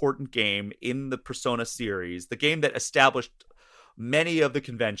extremely important game in the Persona series, the game that established many of the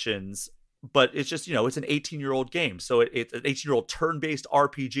conventions, but it's just, it's an 18-year-old game. So it's an 18-year-old turn-based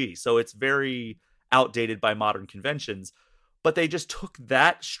RPG. So it's very outdated by modern conventions. But they just took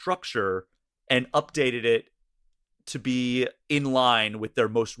that structure and updated it to be in line with their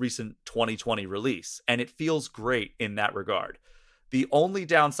most recent 2020 release. And it feels great in that regard. The only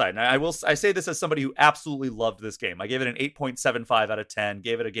downside, and I say this as somebody who absolutely loved this game. I gave it an 8.75 out of 10,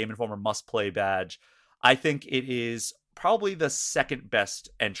 gave it a Game Informer must play badge. I think it is probably the second best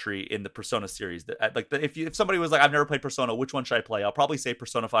entry in the Persona series. If somebody was like, I've never played Persona, which one should I play? I'll probably say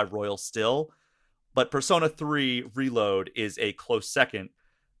Persona 5 Royal still, but Persona 3 Reload is a close second.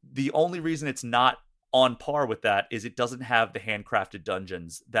 The only reason it's not on par with that is it doesn't have the handcrafted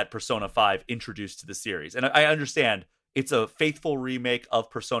dungeons that Persona 5 introduced to the series. And I understand it's a faithful remake of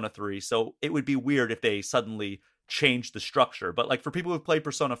Persona 3, so it would be weird if they suddenly changed the structure. But like for people who play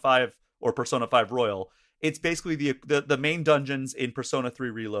Persona 5 or Persona 5 Royal, it's basically the main dungeons in Persona 3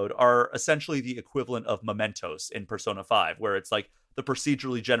 Reload are essentially the equivalent of Mementos in Persona 5, where it's like the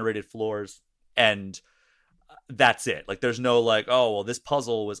procedurally generated floors and that's it. Like there's no like, oh, well, this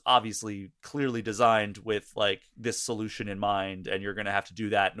puzzle was obviously clearly designed with like this solution in mind, and you're going to have to do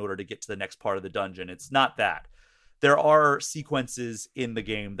that in order to get to the next part of the dungeon. It's not that. There are sequences in the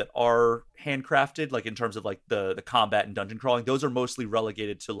game that are handcrafted, like in terms of like the combat and dungeon crawling. Those are mostly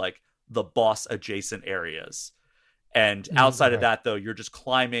relegated to like the boss adjacent areas. And outside of that, though, you're just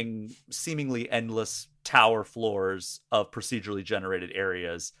climbing seemingly endless tower floors of procedurally generated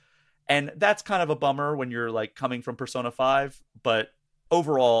areas. And that's kind of a bummer when you're like coming from Persona 5, but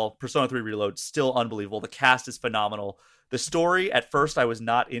overall, Persona 3 Reload still unbelievable. The cast is phenomenal. The story, at first, I was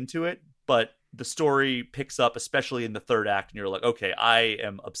not into it, but the story picks up, especially in the third act, and you're like, okay, I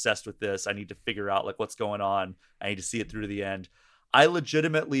am obsessed with this. I need to figure out like what's going on. I need to see it through to the end. I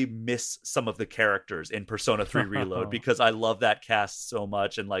legitimately miss some of the characters in Persona 3 Reload because I love that cast so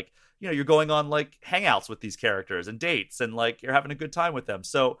much. And like, you're going on like hangouts with these characters and dates, and like you're having a good time with them.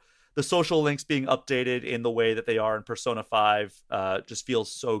 So the social links being updated in the way that they are in Persona 5 just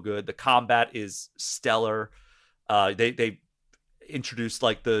feels so good. The combat is stellar. They introduced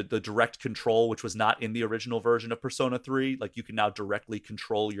like the direct control, which was not in the original version of Persona 3. Like you can now directly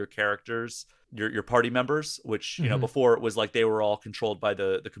control your characters, your party members, which, before it was like they were all controlled by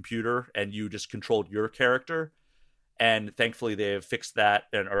the computer and you just controlled your character. And thankfully they have fixed that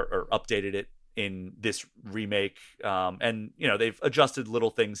or updated it in this remake, and they've adjusted little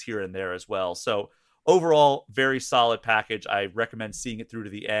things here and there as well. So overall, very solid package. I recommend seeing it through to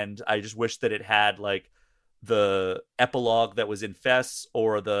the end. I just wish that it had like the epilogue that was in FES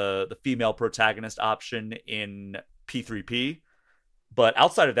or the female protagonist option in P3P, but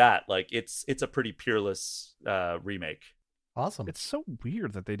outside of that, like it's a pretty peerless remake. Awesome. It's so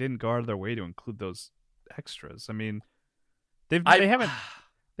weird that they didn't go out of their way to include those extras. I mean, they haven't.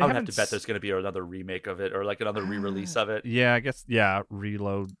 I would have to bet there's going to be another remake of it or like another re-release of it. Yeah, I guess. Yeah,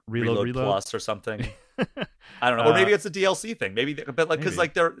 Reload Plus or something. I don't know. Or maybe it's a DLC thing. Maybe, but like, because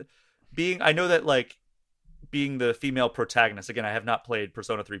like I know that like being the female protagonist. Again, I have not played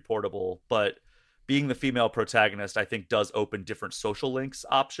Persona 3 Portable, but being the female protagonist, I think, does open different social links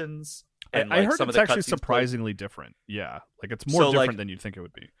options. And I heard it's actually surprisingly different. Yeah, like it's more different than you'd think it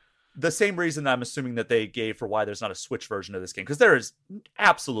would be. The same reason I'm assuming that they gave for why there's not a Switch version of this game, because there is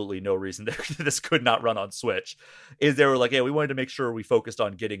absolutely no reason that this could not run on Switch, is they were like, yeah, we wanted to make sure we focused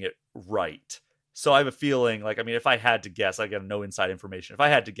on getting it right. So I have a feeling, like, I mean, if I had to guess, I got no inside information. If I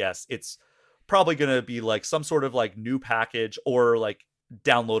had to guess, it's probably going to be like some sort of like new package or like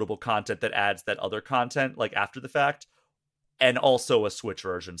downloadable content that adds that other content like after the fact, and also a Switch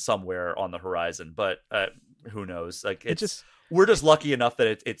version somewhere on the horizon. But who knows? Like we're just lucky enough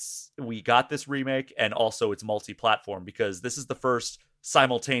that we got this remake, and also it's multi-platform, because this is the first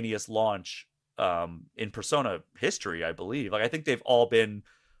simultaneous launch in Persona history, I believe. Like I think they've all been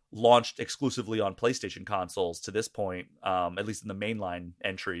launched exclusively on PlayStation consoles to this point, at least in the mainline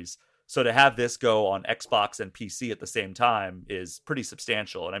entries. So to have this go on Xbox and PC at the same time is pretty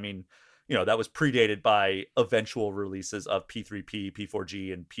substantial. And I mean, that was predated by eventual releases of P3P,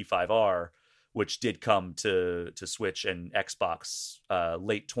 P4G, and P5R, which did come to Switch and Xbox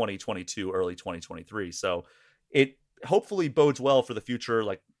late 2022, early 2023. So it hopefully bodes well for the future.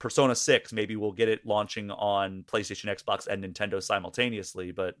 Like Persona 6, maybe we'll get it launching on PlayStation, Xbox, and Nintendo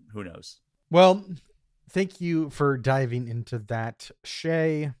simultaneously, but who knows? Well, thank you for diving into that,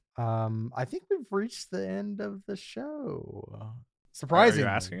 Shay. I think we've reached the end of the show. Surprisingly.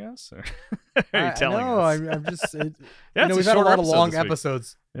 Are you asking us? Or are you telling no, us? I'm just. We've had a lot of long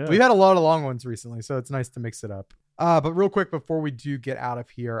episodes. Yeah. We've had a lot of long ones recently, so it's nice to mix it up. But real quick, before we do get out of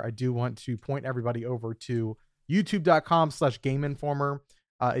here, I do want to point everybody over to youtube.com/GameInformer.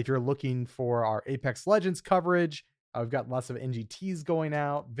 If you're looking for our Apex Legends coverage, we've got lots of NGTs going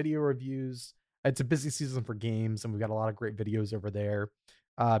out, video reviews. It's a busy season for games, and we've got a lot of great videos over there.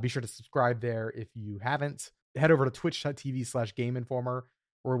 Be sure to subscribe there if you haven't. Head over to twitch.tv/GameInformer,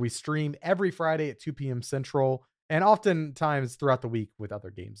 where we stream every Friday at 2 p.m. Central, and oftentimes throughout the week with other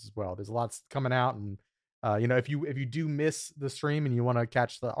games as well. There's lots coming out, and if you do miss the stream and you want to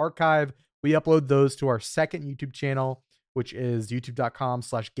catch the archive, we upload those to our second YouTube channel, which is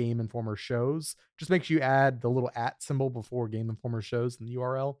youtube.com/GameInformerShows. Just make sure you add the little @ symbol before Game Informer Shows in the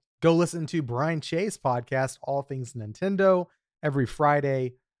URL. Go listen to Brian Chase podcast, All Things Nintendo, every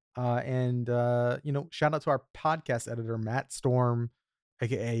Friday. And shout out to our podcast editor, Matt Storm,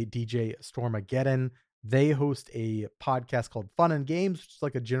 aka DJ Stormageddon. They host a podcast called Fun and Games, which is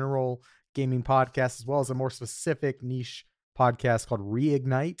like a general gaming podcast, as well as a more specific niche podcast called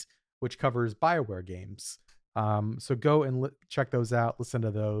Reignite, which covers BioWare games. So go and check those out, listen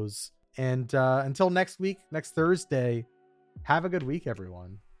to those. And until next week, next Thursday, have a good week,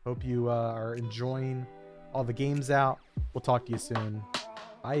 everyone. Hope you are enjoying all the games out. We'll talk to you soon.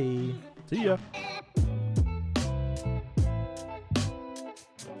 Bye. See ya.